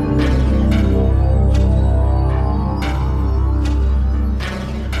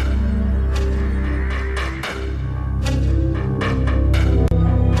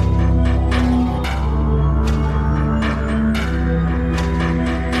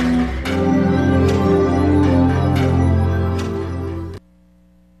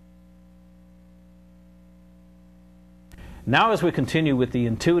 Now, as we continue with the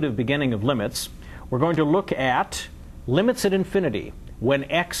intuitive beginning of limits, we're going to look at limits at infinity when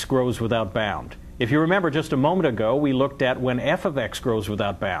x grows without bound. If you remember just a moment ago, we looked at when f of x grows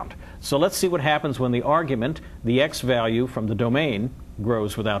without bound. So let's see what happens when the argument, the x value from the domain,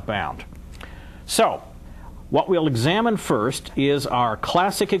 grows without bound. So, what we'll examine first is our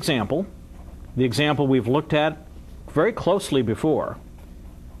classic example, the example we've looked at very closely before.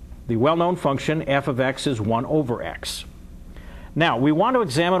 The well-known function f of x is 1 over x. Now, we want to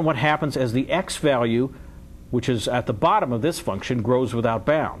examine what happens as the x value, which is at the bottom of this function, grows without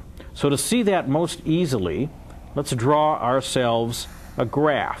bound. So to see that most easily, let's draw ourselves a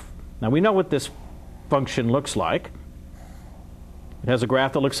graph. Now, we know what this function looks like. It has a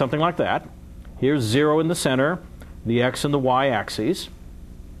graph that looks something like that. Here's 0 in the center, the x and the y axes.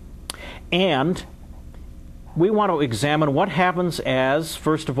 And we want to examine what happens as,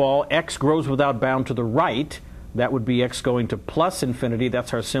 first of all, x grows without bound to the right. That would be x going to plus infinity.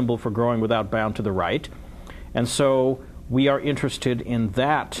 That's our symbol for growing without bound to the right. And so we are interested in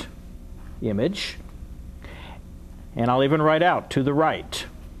that image. And I'll even write out to the right.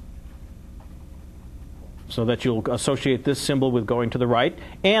 so that you'll associate this symbol with going to the right.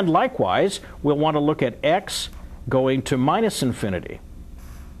 And likewise, we'll want to look at x going to minus infinity.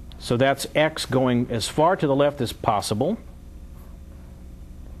 So that's x going as far to the left as possible.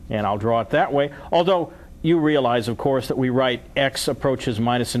 And I'll draw it that way. Although you realize, of course, that we write x approaches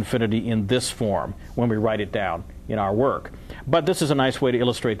minus infinity in this form when we write it down in our work. But this is a nice way to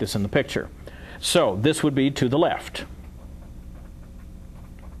illustrate this in the picture. So this would be to the left.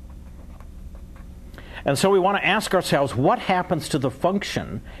 And so we want to ask ourselves, what happens to the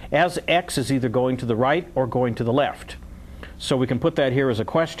function as x is either going to the right or going to the left? So we can put that here as a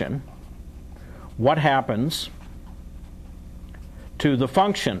question. What happens to the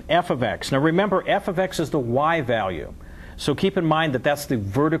function f of x? Now remember, f of x is the y value. So keep in mind that that's the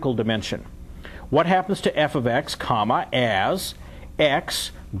vertical dimension. What happens to f of x, comma, as x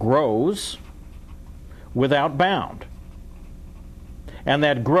grows without bound? And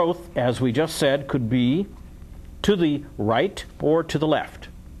that growth, as we just said, could be to the right or to the left.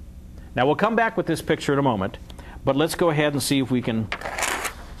 Now we'll come back with this picture in a moment, but let's go ahead and see if we can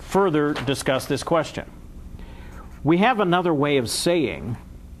further discuss this question. We have another way of saying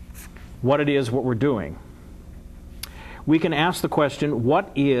what it is what we're doing. We can ask the question,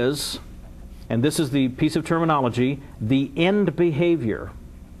 what is, and this is the piece of terminology, the end behavior.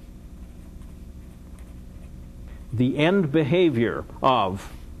 The end behavior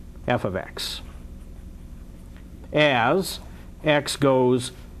of f of x as x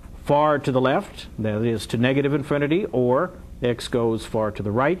goes far to the left, that is to negative infinity, or x goes far to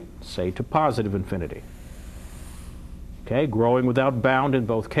the right, say to positive infinity. Okay, growing without bound in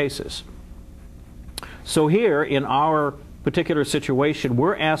both cases. So here in our particular situation,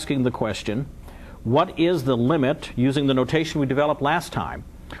 we're asking the question, what is the limit, using the notation we developed last time,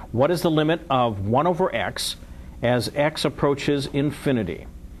 what is the limit of 1 over x as x approaches infinity?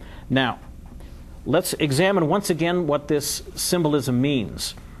 Now, let's examine once again what this symbolism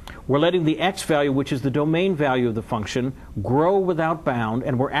means. We're letting the x value, which is the domain value of the function, grow without bound,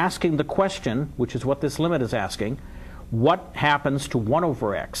 and we're asking the question, which is what this limit is asking, what happens to 1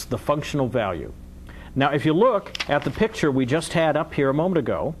 over x, the functional value? Now, if you look at the picture we just had up here a moment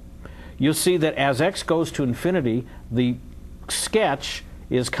ago, you'll see that as x goes to infinity, the sketch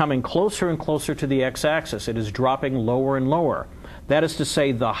is coming closer and closer to the x-axis. It is dropping lower and lower. That is to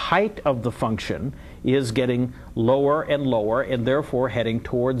say, the height of the function is getting lower and lower, and therefore heading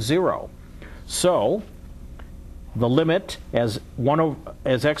towards 0. So the limit as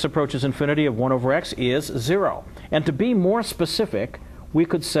x approaches infinity of 1 over x is 0. And to be more specific, we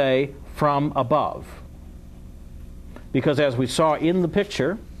could say from above. Because as we saw in the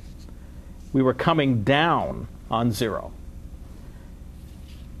picture, we were coming down on 0.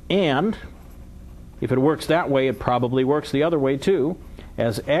 And if it works that way, it probably works the other way too.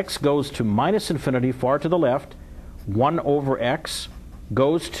 As x goes to minus infinity far to the left, 1 over x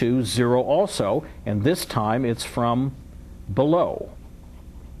goes to 0 also, and this time it's from below.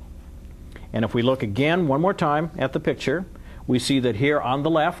 And if we look again one more time at the picture, we see that here on the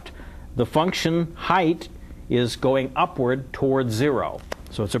left, the function height is going upward towards 0.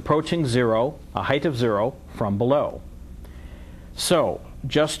 So it's approaching 0, a height of 0, from below. So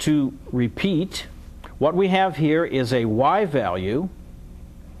just to repeat, what we have here is a y value,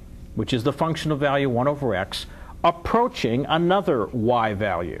 which is the functional value 1 over x, approaching another y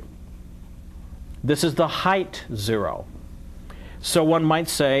value. This is the height 0. So one might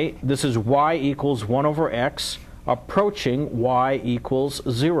say this is y equals 1 over x approaching y equals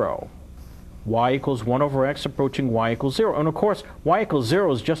 0. Y equals 1 over x approaching y equals 0. And of course, y equals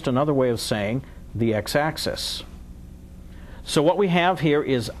 0 is just another way of saying the x-axis. So what we have here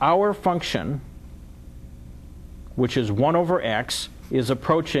is our function, which is 1 over x, is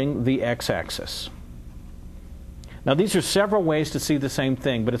approaching the x-axis. Now these are several ways to see the same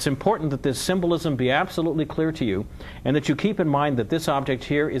thing, but it's important that this symbolism be absolutely clear to you, and that you keep in mind that this object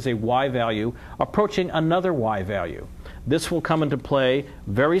here is a y value approaching another y value. This will come into play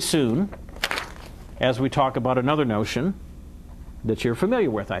very soon as we talk about another notion that you're familiar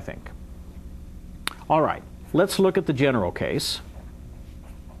with, I think. All right, let's look at the general case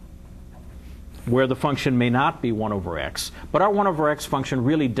where the function may not be 1 over x, but our 1 over x function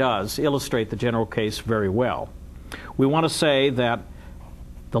really does illustrate the general case very well. We want to say that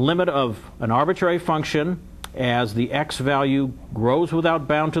the limit of an arbitrary function as the x value grows without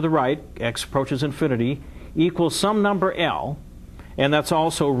bound to the right, x approaches infinity, equals some number L, and that's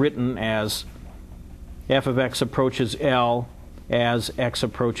also written as f of x approaches L as x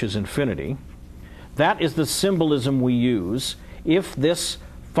approaches infinity. That is the symbolism we use if this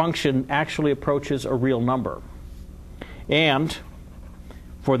function actually approaches a real number. And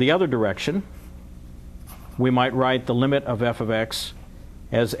for the other direction, we might write the limit of f of x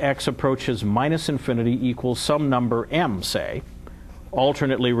as x approaches minus infinity equals some number m, say.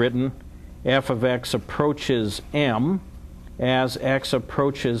 Alternately written, f of x approaches m as x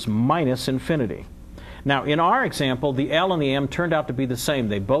approaches minus infinity. Now, in our example, the L and the M turned out to be the same.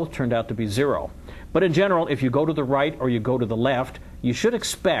 They both turned out to be 0. But in general, if you go to the right or you go to the left, you should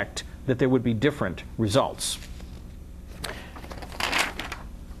expect that there would be different results.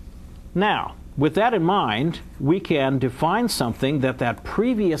 Now, with that in mind, we can define something that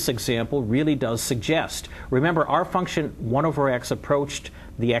previous example really does suggest. Remember, our function 1 over x approached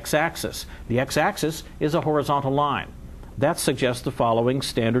the x-axis. The x-axis is a horizontal line. That suggests the following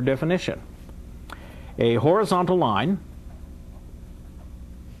standard definition. A horizontal line,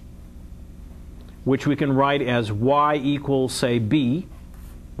 which we can write as y equals, say, b,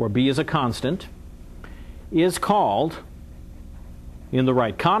 where b is a constant, is called, in the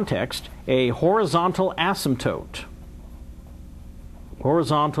right context, a horizontal asymptote.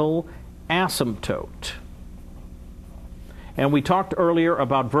 Horizontal asymptote. And we talked earlier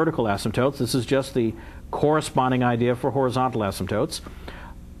about vertical asymptotes. This is just the corresponding idea for horizontal asymptotes.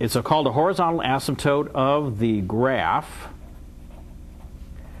 It's called a horizontal asymptote of the graph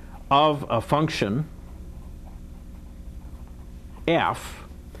of a function f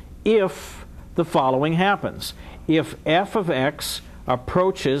if the following happens. If f of x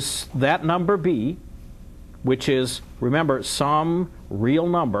approaches that number b, which is, remember, some real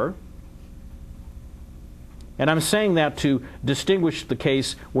number, and I'm saying that to distinguish the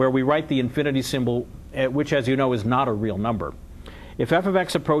case where we write the infinity symbol, which, as you know, is not a real number. If f of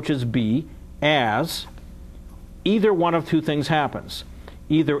x approaches b as either one of two things happens.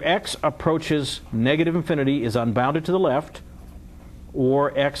 Either x approaches negative infinity, is unbounded to the left,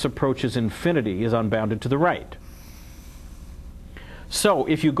 or x approaches infinity, is unbounded to the right. So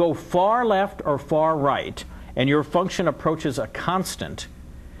if you go far left or far right, and your function approaches a constant,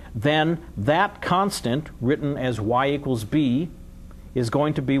 then that constant, written as y equals b, is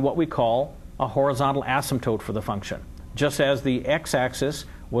going to be what we call a horizontal asymptote for the function, just as the x-axis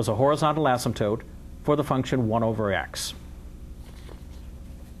was a horizontal asymptote for the function 1 over x.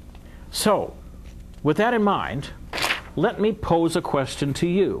 So, with that in mind, let me pose a question to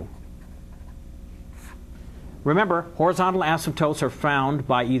you. Remember, horizontal asymptotes are found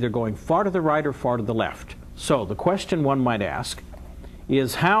by either going far to the right or far to the left. So, the question one might ask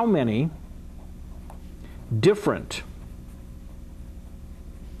is how many different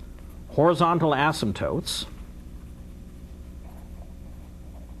horizontal asymptotes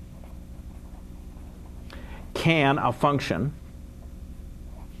can a function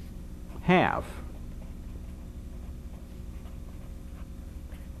have?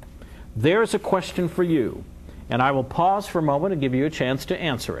 There's a question for you, and I will pause for a moment and give you a chance to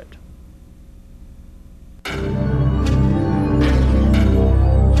answer it.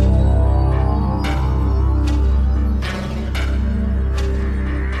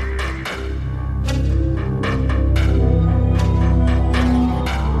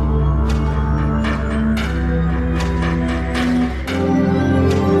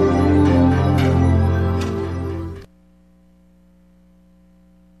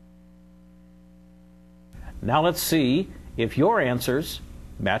 Now let's see if your answers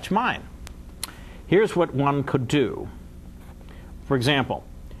match mine. Here's what one could do. For example,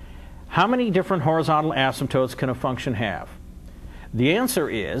 how many different horizontal asymptotes can a function have? The answer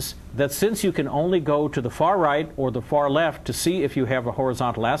is that since you can only go to the far right or the far left to see if you have a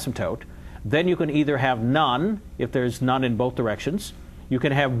horizontal asymptote, then you can either have none if there's none in both directions, you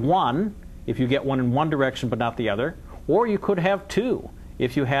can have one if you get one in one direction but not the other, or you could have two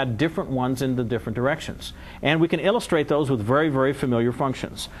if you had different ones in the different directions. And we can illustrate those with very, very familiar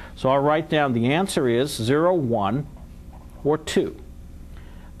functions. So I'll write down the answer is 0, 1, or 2.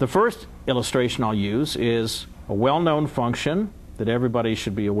 The first illustration I'll use is a well-known function that everybody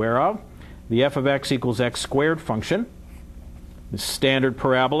should be aware of, the f of x equals x squared function, the standard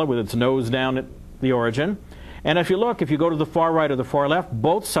parabola with its nose down at the origin. And if you look, if you go to the far right or the far left,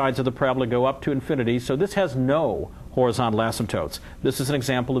 both sides of the parabola go up to infinity, so this has no horizontal asymptotes. This is an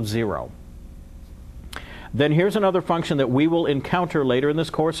example of 0. Then here's another function that we will encounter later in this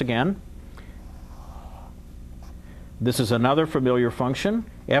course again. This is another familiar function,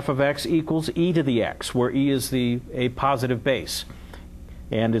 f of x equals e to the x, where e is a positive base.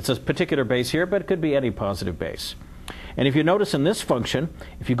 And it's a particular base here, but it could be any positive base. And if you notice in this function,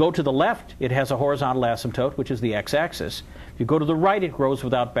 if you go to the left, it has a horizontal asymptote, which is the x-axis. If you go to the right, it grows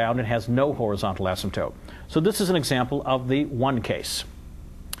without bound and has no horizontal asymptote. So this is an example of the one case.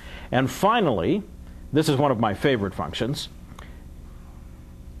 And finally, this is one of my favorite functions.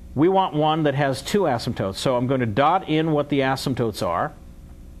 we want one that has two asymptotes. So I'm going to dot in what the asymptotes are.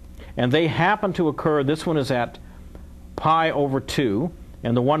 And they happen to occur, this one is at pi over 2,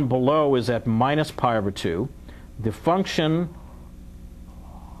 and the one below is at minus pi over 2. The function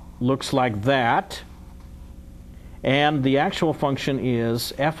looks like that. And the actual function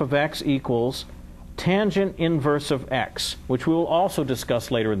is f of x equals tangent inverse of x, which we will also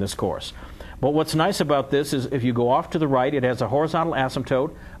discuss later in this course. But what's nice about this is if you go off to the right, it has a horizontal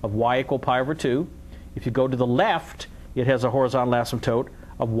asymptote of y equal pi over 2. If you go to the left, it has a horizontal asymptote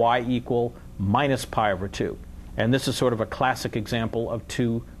of y equal minus pi over 2. And this is sort of a classic example of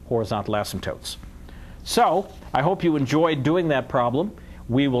two horizontal asymptotes. So I hope you enjoyed doing that problem.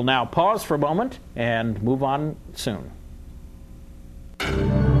 We will now pause for a moment and move on soon.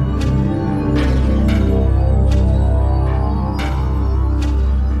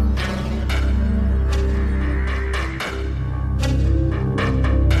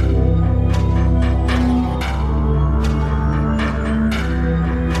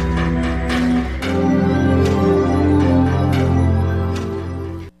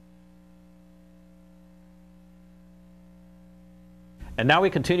 And now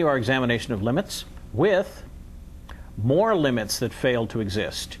we continue our examination of limits with more limits that fail to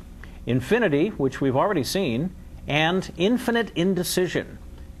exist. Infinity, which we've already seen, and infinite indecision.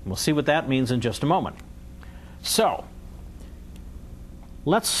 We'll see what that means in just a moment. So,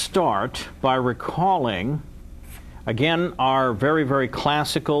 let's start by recalling, again, our very, very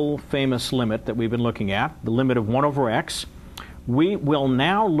classical, famous limit that we've been looking at, the limit of 1 over x. We will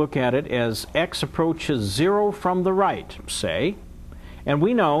now look at it as x approaches 0 from the right, say. And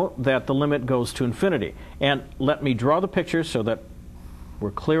we know that the limit goes to infinity. And let me draw the picture so that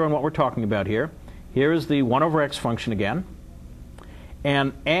we're clear on what we're talking about here. Here is the 1 over x function again.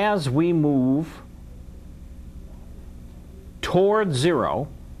 And as we move toward 0,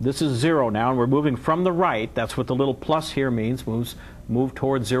 this is 0 now, and we're moving from the right. That's what the little plus here means, move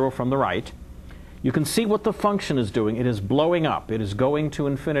toward 0 from the right. You can see what the function is doing. It is blowing up. It is going to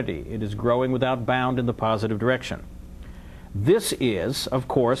infinity. It is growing without bound in the positive direction. This is, of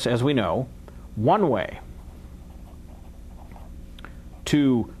course, as we know, one way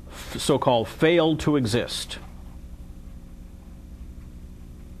to so-called fail to exist.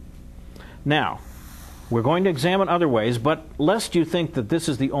 Now, we're going to examine other ways, but lest you think that this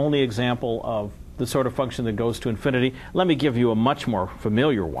is the only example of the sort of function that goes to infinity, let me give you a much more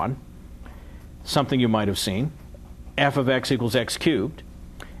familiar one, something you might have seen, f of x equals x cubed.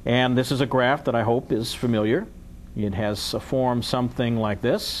 And this is a graph that I hope is familiar. It has a form something like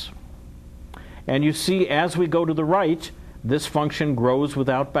this. And you see, as we go to the right, this function grows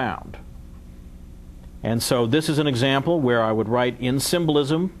without bound. And so this is an example where I would write in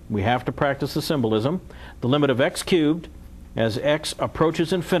symbolism, we have to practice the symbolism, the limit of x cubed as x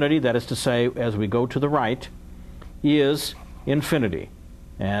approaches infinity, that is to say, as we go to the right, is infinity.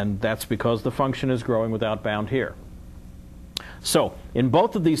 And that's because the function is growing without bound here. So in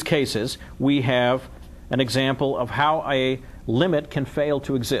both of these cases, we have an example of how a limit can fail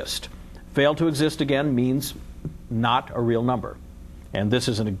to exist. Fail to exist, again, means not a real number. And this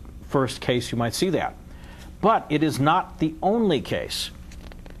is a first case you might see that. But it is not the only case.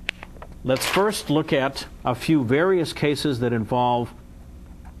 Let's first look at a few various cases that involve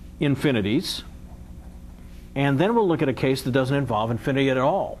infinities. And then we'll look at a case that doesn't involve infinity at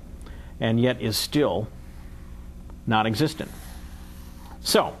all, and yet is still non-existent.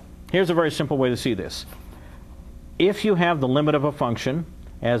 So, here's a very simple way to see this. If you have the limit of a function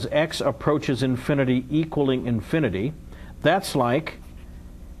as x approaches infinity equaling infinity, that's like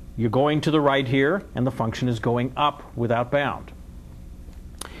you're going to the right here and the function is going up without bound.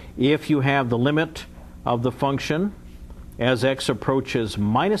 If you have the limit of the function as x approaches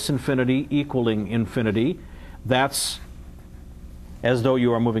minus infinity equaling infinity, that's as though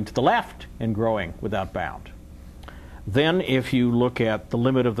you are moving to the left and growing without bound. Then if you look at the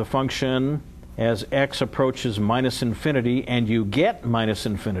limit of the function as x approaches minus infinity and you get minus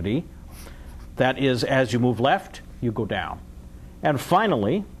infinity, that is, as you move left, you go down. And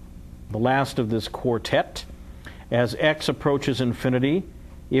finally, the last of this quartet, as x approaches infinity,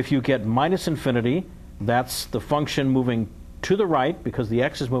 if you get minus infinity, that's the function moving to the right because the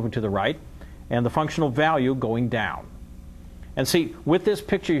x is moving to the right, and the functional value going down. And see, with this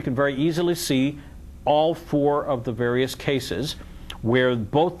picture you can very easily see all four of the various cases where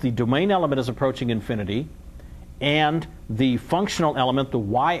both the domain element is approaching infinity and the functional element, the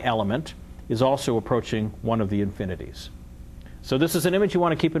y element, is also approaching one of the infinities. So this is an image you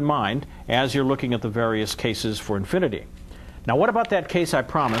want to keep in mind as you're looking at the various cases for infinity. Now what about that case I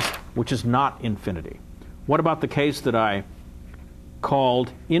promised, which is not infinity? What about the case that I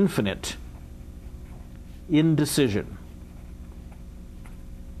called infinite indecision.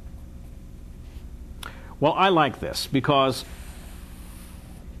 Well, I like this because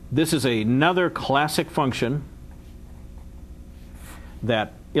this is another classic function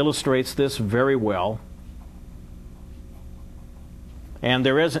that illustrates this very well. And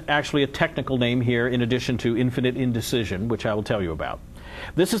there is actually a technical name here in addition to infinite indecision, which I will tell you about.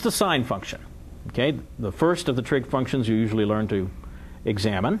 This is the sine function. Okay, the first of the trig functions you usually learn to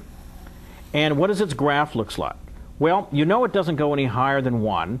examine. And what does its graph look like? Well, you know it doesn't go any higher than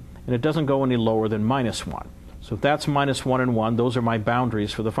 1, and it doesn't go any lower than minus 1. So if that's minus 1 and 1, those are my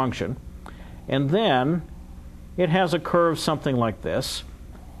boundaries for the function. And then it has a curve something like this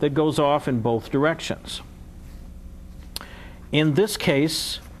that goes off in both directions. In this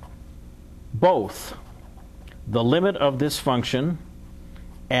case, both the limit of this function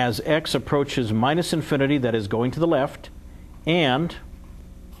as x approaches minus infinity, that is going to the left, and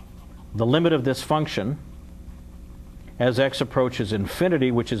the limit of this function as x approaches infinity,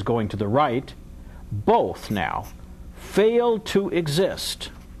 which is going to the right, both now fail to exist.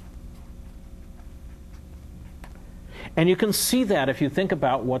 And you can see that if you think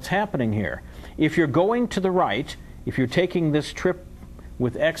about what's happening here. If you're going to the right, if you're taking this trip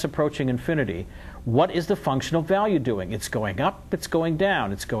with x approaching infinity, what is the functional value doing? It's going up, it's going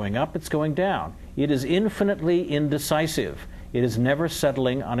down, it's going up, it's going down. It is infinitely indecisive. It is never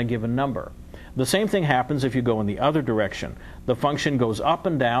settling on a given number. The same thing happens if you go in the other direction. The function goes up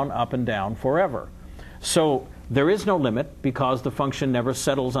and down forever. So there is no limit because the function never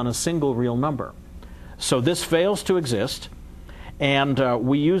settles on a single real number. So this fails to exist, and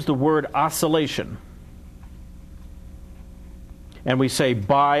we use the word oscillation. And we say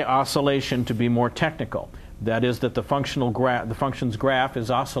by oscillation to be more technical. That is that the function's graph is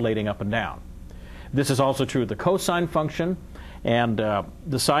oscillating up and down. This is also true of the cosine function, and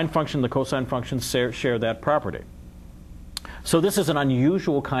the sine function and the cosine function share that property. So this is an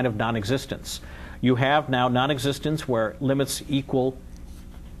unusual kind of non-existence. You have now non-existence where limits equal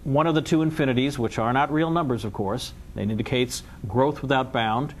one of the two infinities, which are not real numbers, of course. It indicates growth without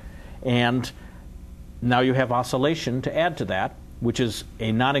bound. And now you have oscillation to add to that, which is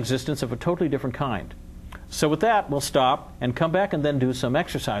a non-existence of a totally different kind. So with that, we'll stop and come back and then do some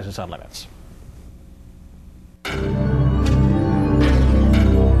exercises on limits.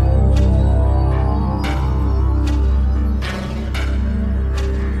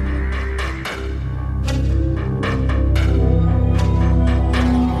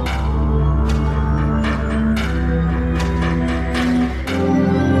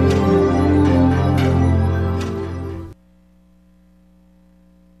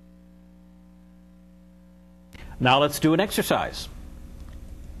 Now let's do an exercise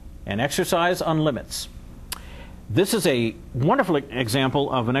on limits. This is a wonderful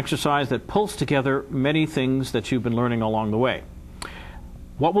example of an exercise that pulls together many things that you've been learning along the way.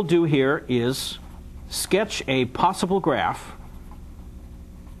 What we'll do here is sketch a possible graph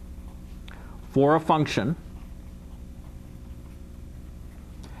for a function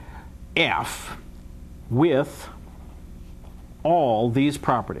f with all these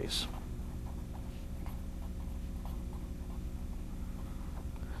properties.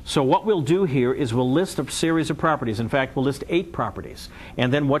 So what we'll do here is we'll list a series of properties. In fact, we'll list 8 properties.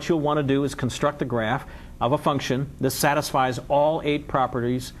 And then what you'll want to do is construct a graph of a function that satisfies all 8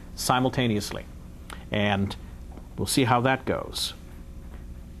 properties simultaneously. And we'll see how that goes.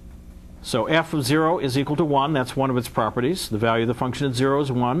 So f of 0 is equal to 1. That's one of its properties. The value of the function at 0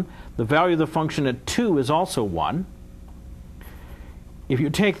 is 1. The value of the function at 2 is also 1. If you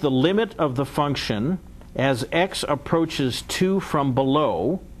take the limit of the function as x approaches 2 from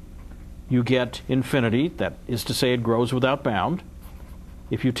below, you get infinity. That is to say, it grows without bound.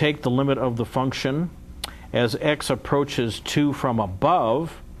 If you take the limit of the function as x approaches 2 from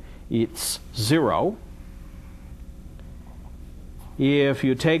above, it's 0. If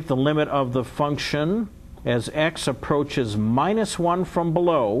you take the limit of the function as x approaches minus 1 from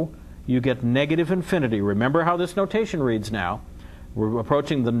below, you get negative infinity. Remember how this notation reads now. We're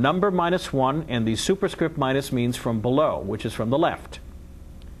approaching the number minus 1, and the superscript minus means from below, which is from the left.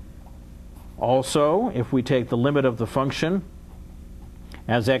 Also, if we take the limit of the function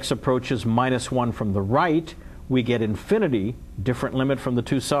as x approaches minus 1 from the right, we get infinity, different limit from the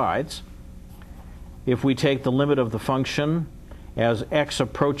two sides. If we take the limit of the function as x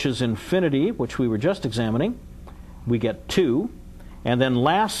approaches infinity, which we were just examining, we get 2. And then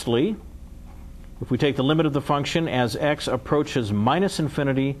lastly, if we take the limit of the function as x approaches minus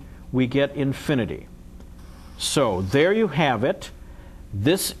infinity, we get infinity. So there you have it.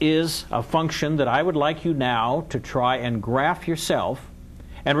 This is a function that I would like you now to try and graph yourself.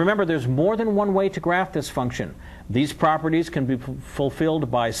 And remember, there's more than one way to graph this function. These properties can be fulfilled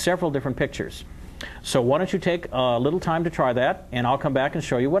by several different pictures. So why don't you take a little time to try that, and I'll come back and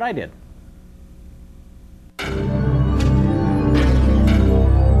show you what I did.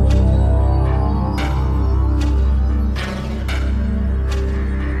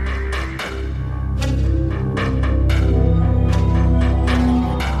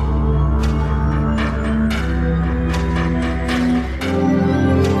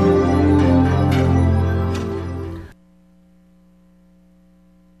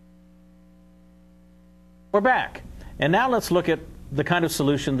 We're back. And now let's look at the kind of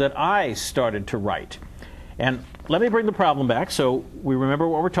solution that I started to write. And let me bring the problem back so we remember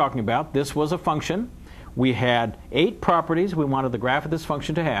what we're talking about. This was a function. We had 8 properties we wanted the graph of this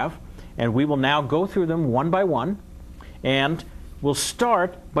function to have, and we will now go through them one by one. And we'll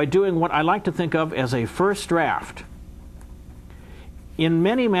start by doing what I like to think of as a first draft. In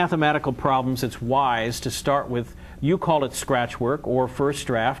many mathematical problems, it's wise to start with, you call it scratch work or first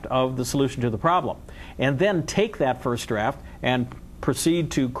draft of the solution to the problem, and then take that first draft and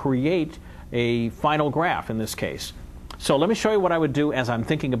proceed to create a final graph in this case. So let me show you what I would do as I'm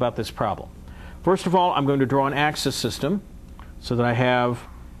thinking about this problem. First of all, I'm going to draw an axis system so that I have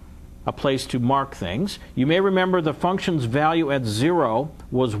a place to mark things. You may remember the function's value at 0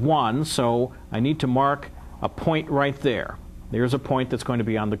 was 1, so I need to mark a point right there. There's a point that's going to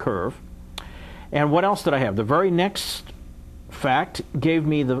be on the curve. And what else did I have? The very next fact gave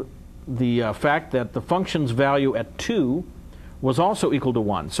me the fact that the function's value at 2 was also equal to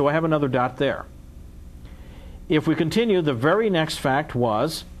 1. So I have another dot there. If we continue, the very next fact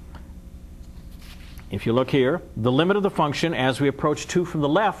was, if you look here, the limit of the function as we approach 2 from the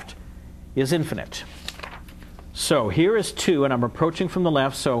left is infinite. So here is 2, and I'm approaching from the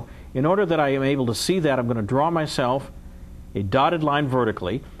left. So in order that I am able to see that, I'm going to draw myself a dotted line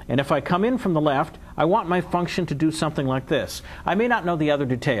vertically. And if I come in from the left, I want my function to do something like this. I may not know the other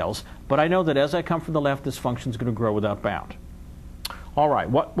details, but I know that as I come from the left, this function is going to grow without bound. All right,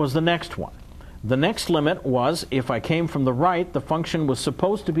 what was the next one? The next limit was, if I came from the right, the function was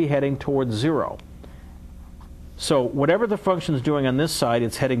supposed to be heading towards 0. So whatever the function is doing on this side,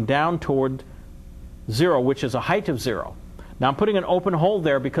 it's heading down toward 0, which is a height of 0. Now I'm putting an open hole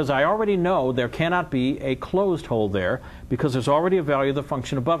there because I already know there cannot be a closed hole there because there's already a value of the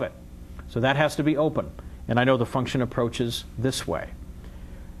function above it. So that has to be open. And I know the function approaches this way.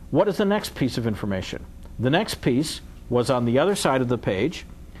 What is the next piece of information? The next piece was on the other side of the page.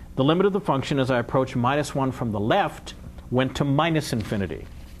 The limit of the function as I approach -1 from the left went to -infinity.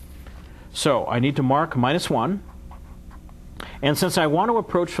 So I need to mark -1. And since I want to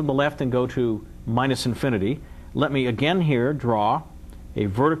approach from the left and go to -infinity, let me again here draw a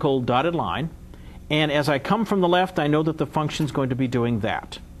vertical dotted line. And as I come from the left, I know that the function is going to be doing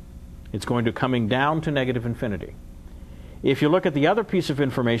that. It's going to coming down to -infinity. If you look at the other piece of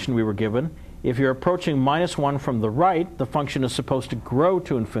information we were given, if you're approaching -1 from the right, the function is supposed to grow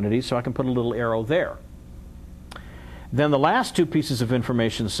to infinity, so I can put a little arrow there. Then the last 2 pieces of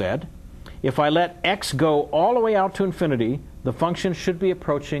information said, if I let x go all the way out to infinity, the function should be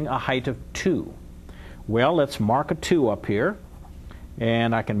approaching a height of 2. Well, let's mark a 2 up here,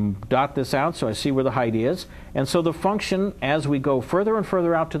 and I can dot this out so I see where the height is. And so the function, as we go further and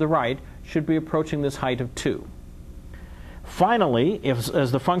further out to the right, should be approaching this height of 2. Finally,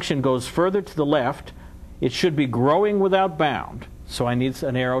 as the function goes further to the left, it should be growing without bound. So I need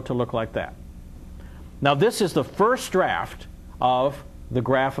an arrow to look like that. Now this is the first draft of the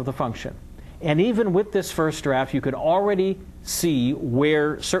graph of the function. And even with this first draft, you can already see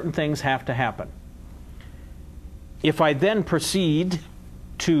where certain things have to happen. If I then proceed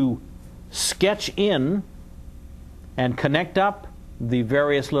to sketch in and connect up the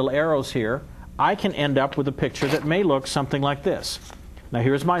various little arrows here, I can end up with a picture that may look something like this. Now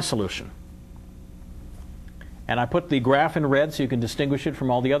here's my solution. And I put the graph in red so you can distinguish it from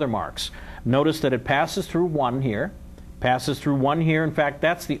all the other marks. Notice that it passes through 1 here, passes through 1 here. In fact,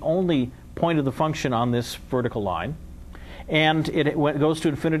 that's the only point of the function on this vertical line. And it goes to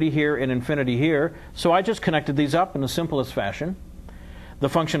infinity here and infinity here. So I just connected these up in the simplest fashion. The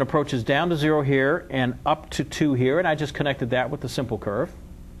function approaches down to 0 here and up to 2 here, and I just connected that with the simple curve.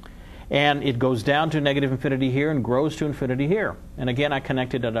 And it goes down to -infinity here and grows to infinity here. And again, I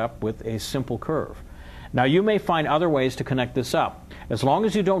connected it up with a simple curve. Now you may find other ways to connect this up. As long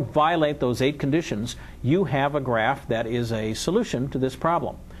as you don't violate those 8 conditions, you have a graph that is a solution to this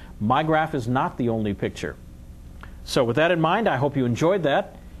problem. My graph is not the only picture. So with that in mind, I hope you enjoyed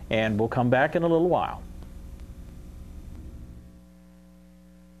that, and we'll come back in a little while.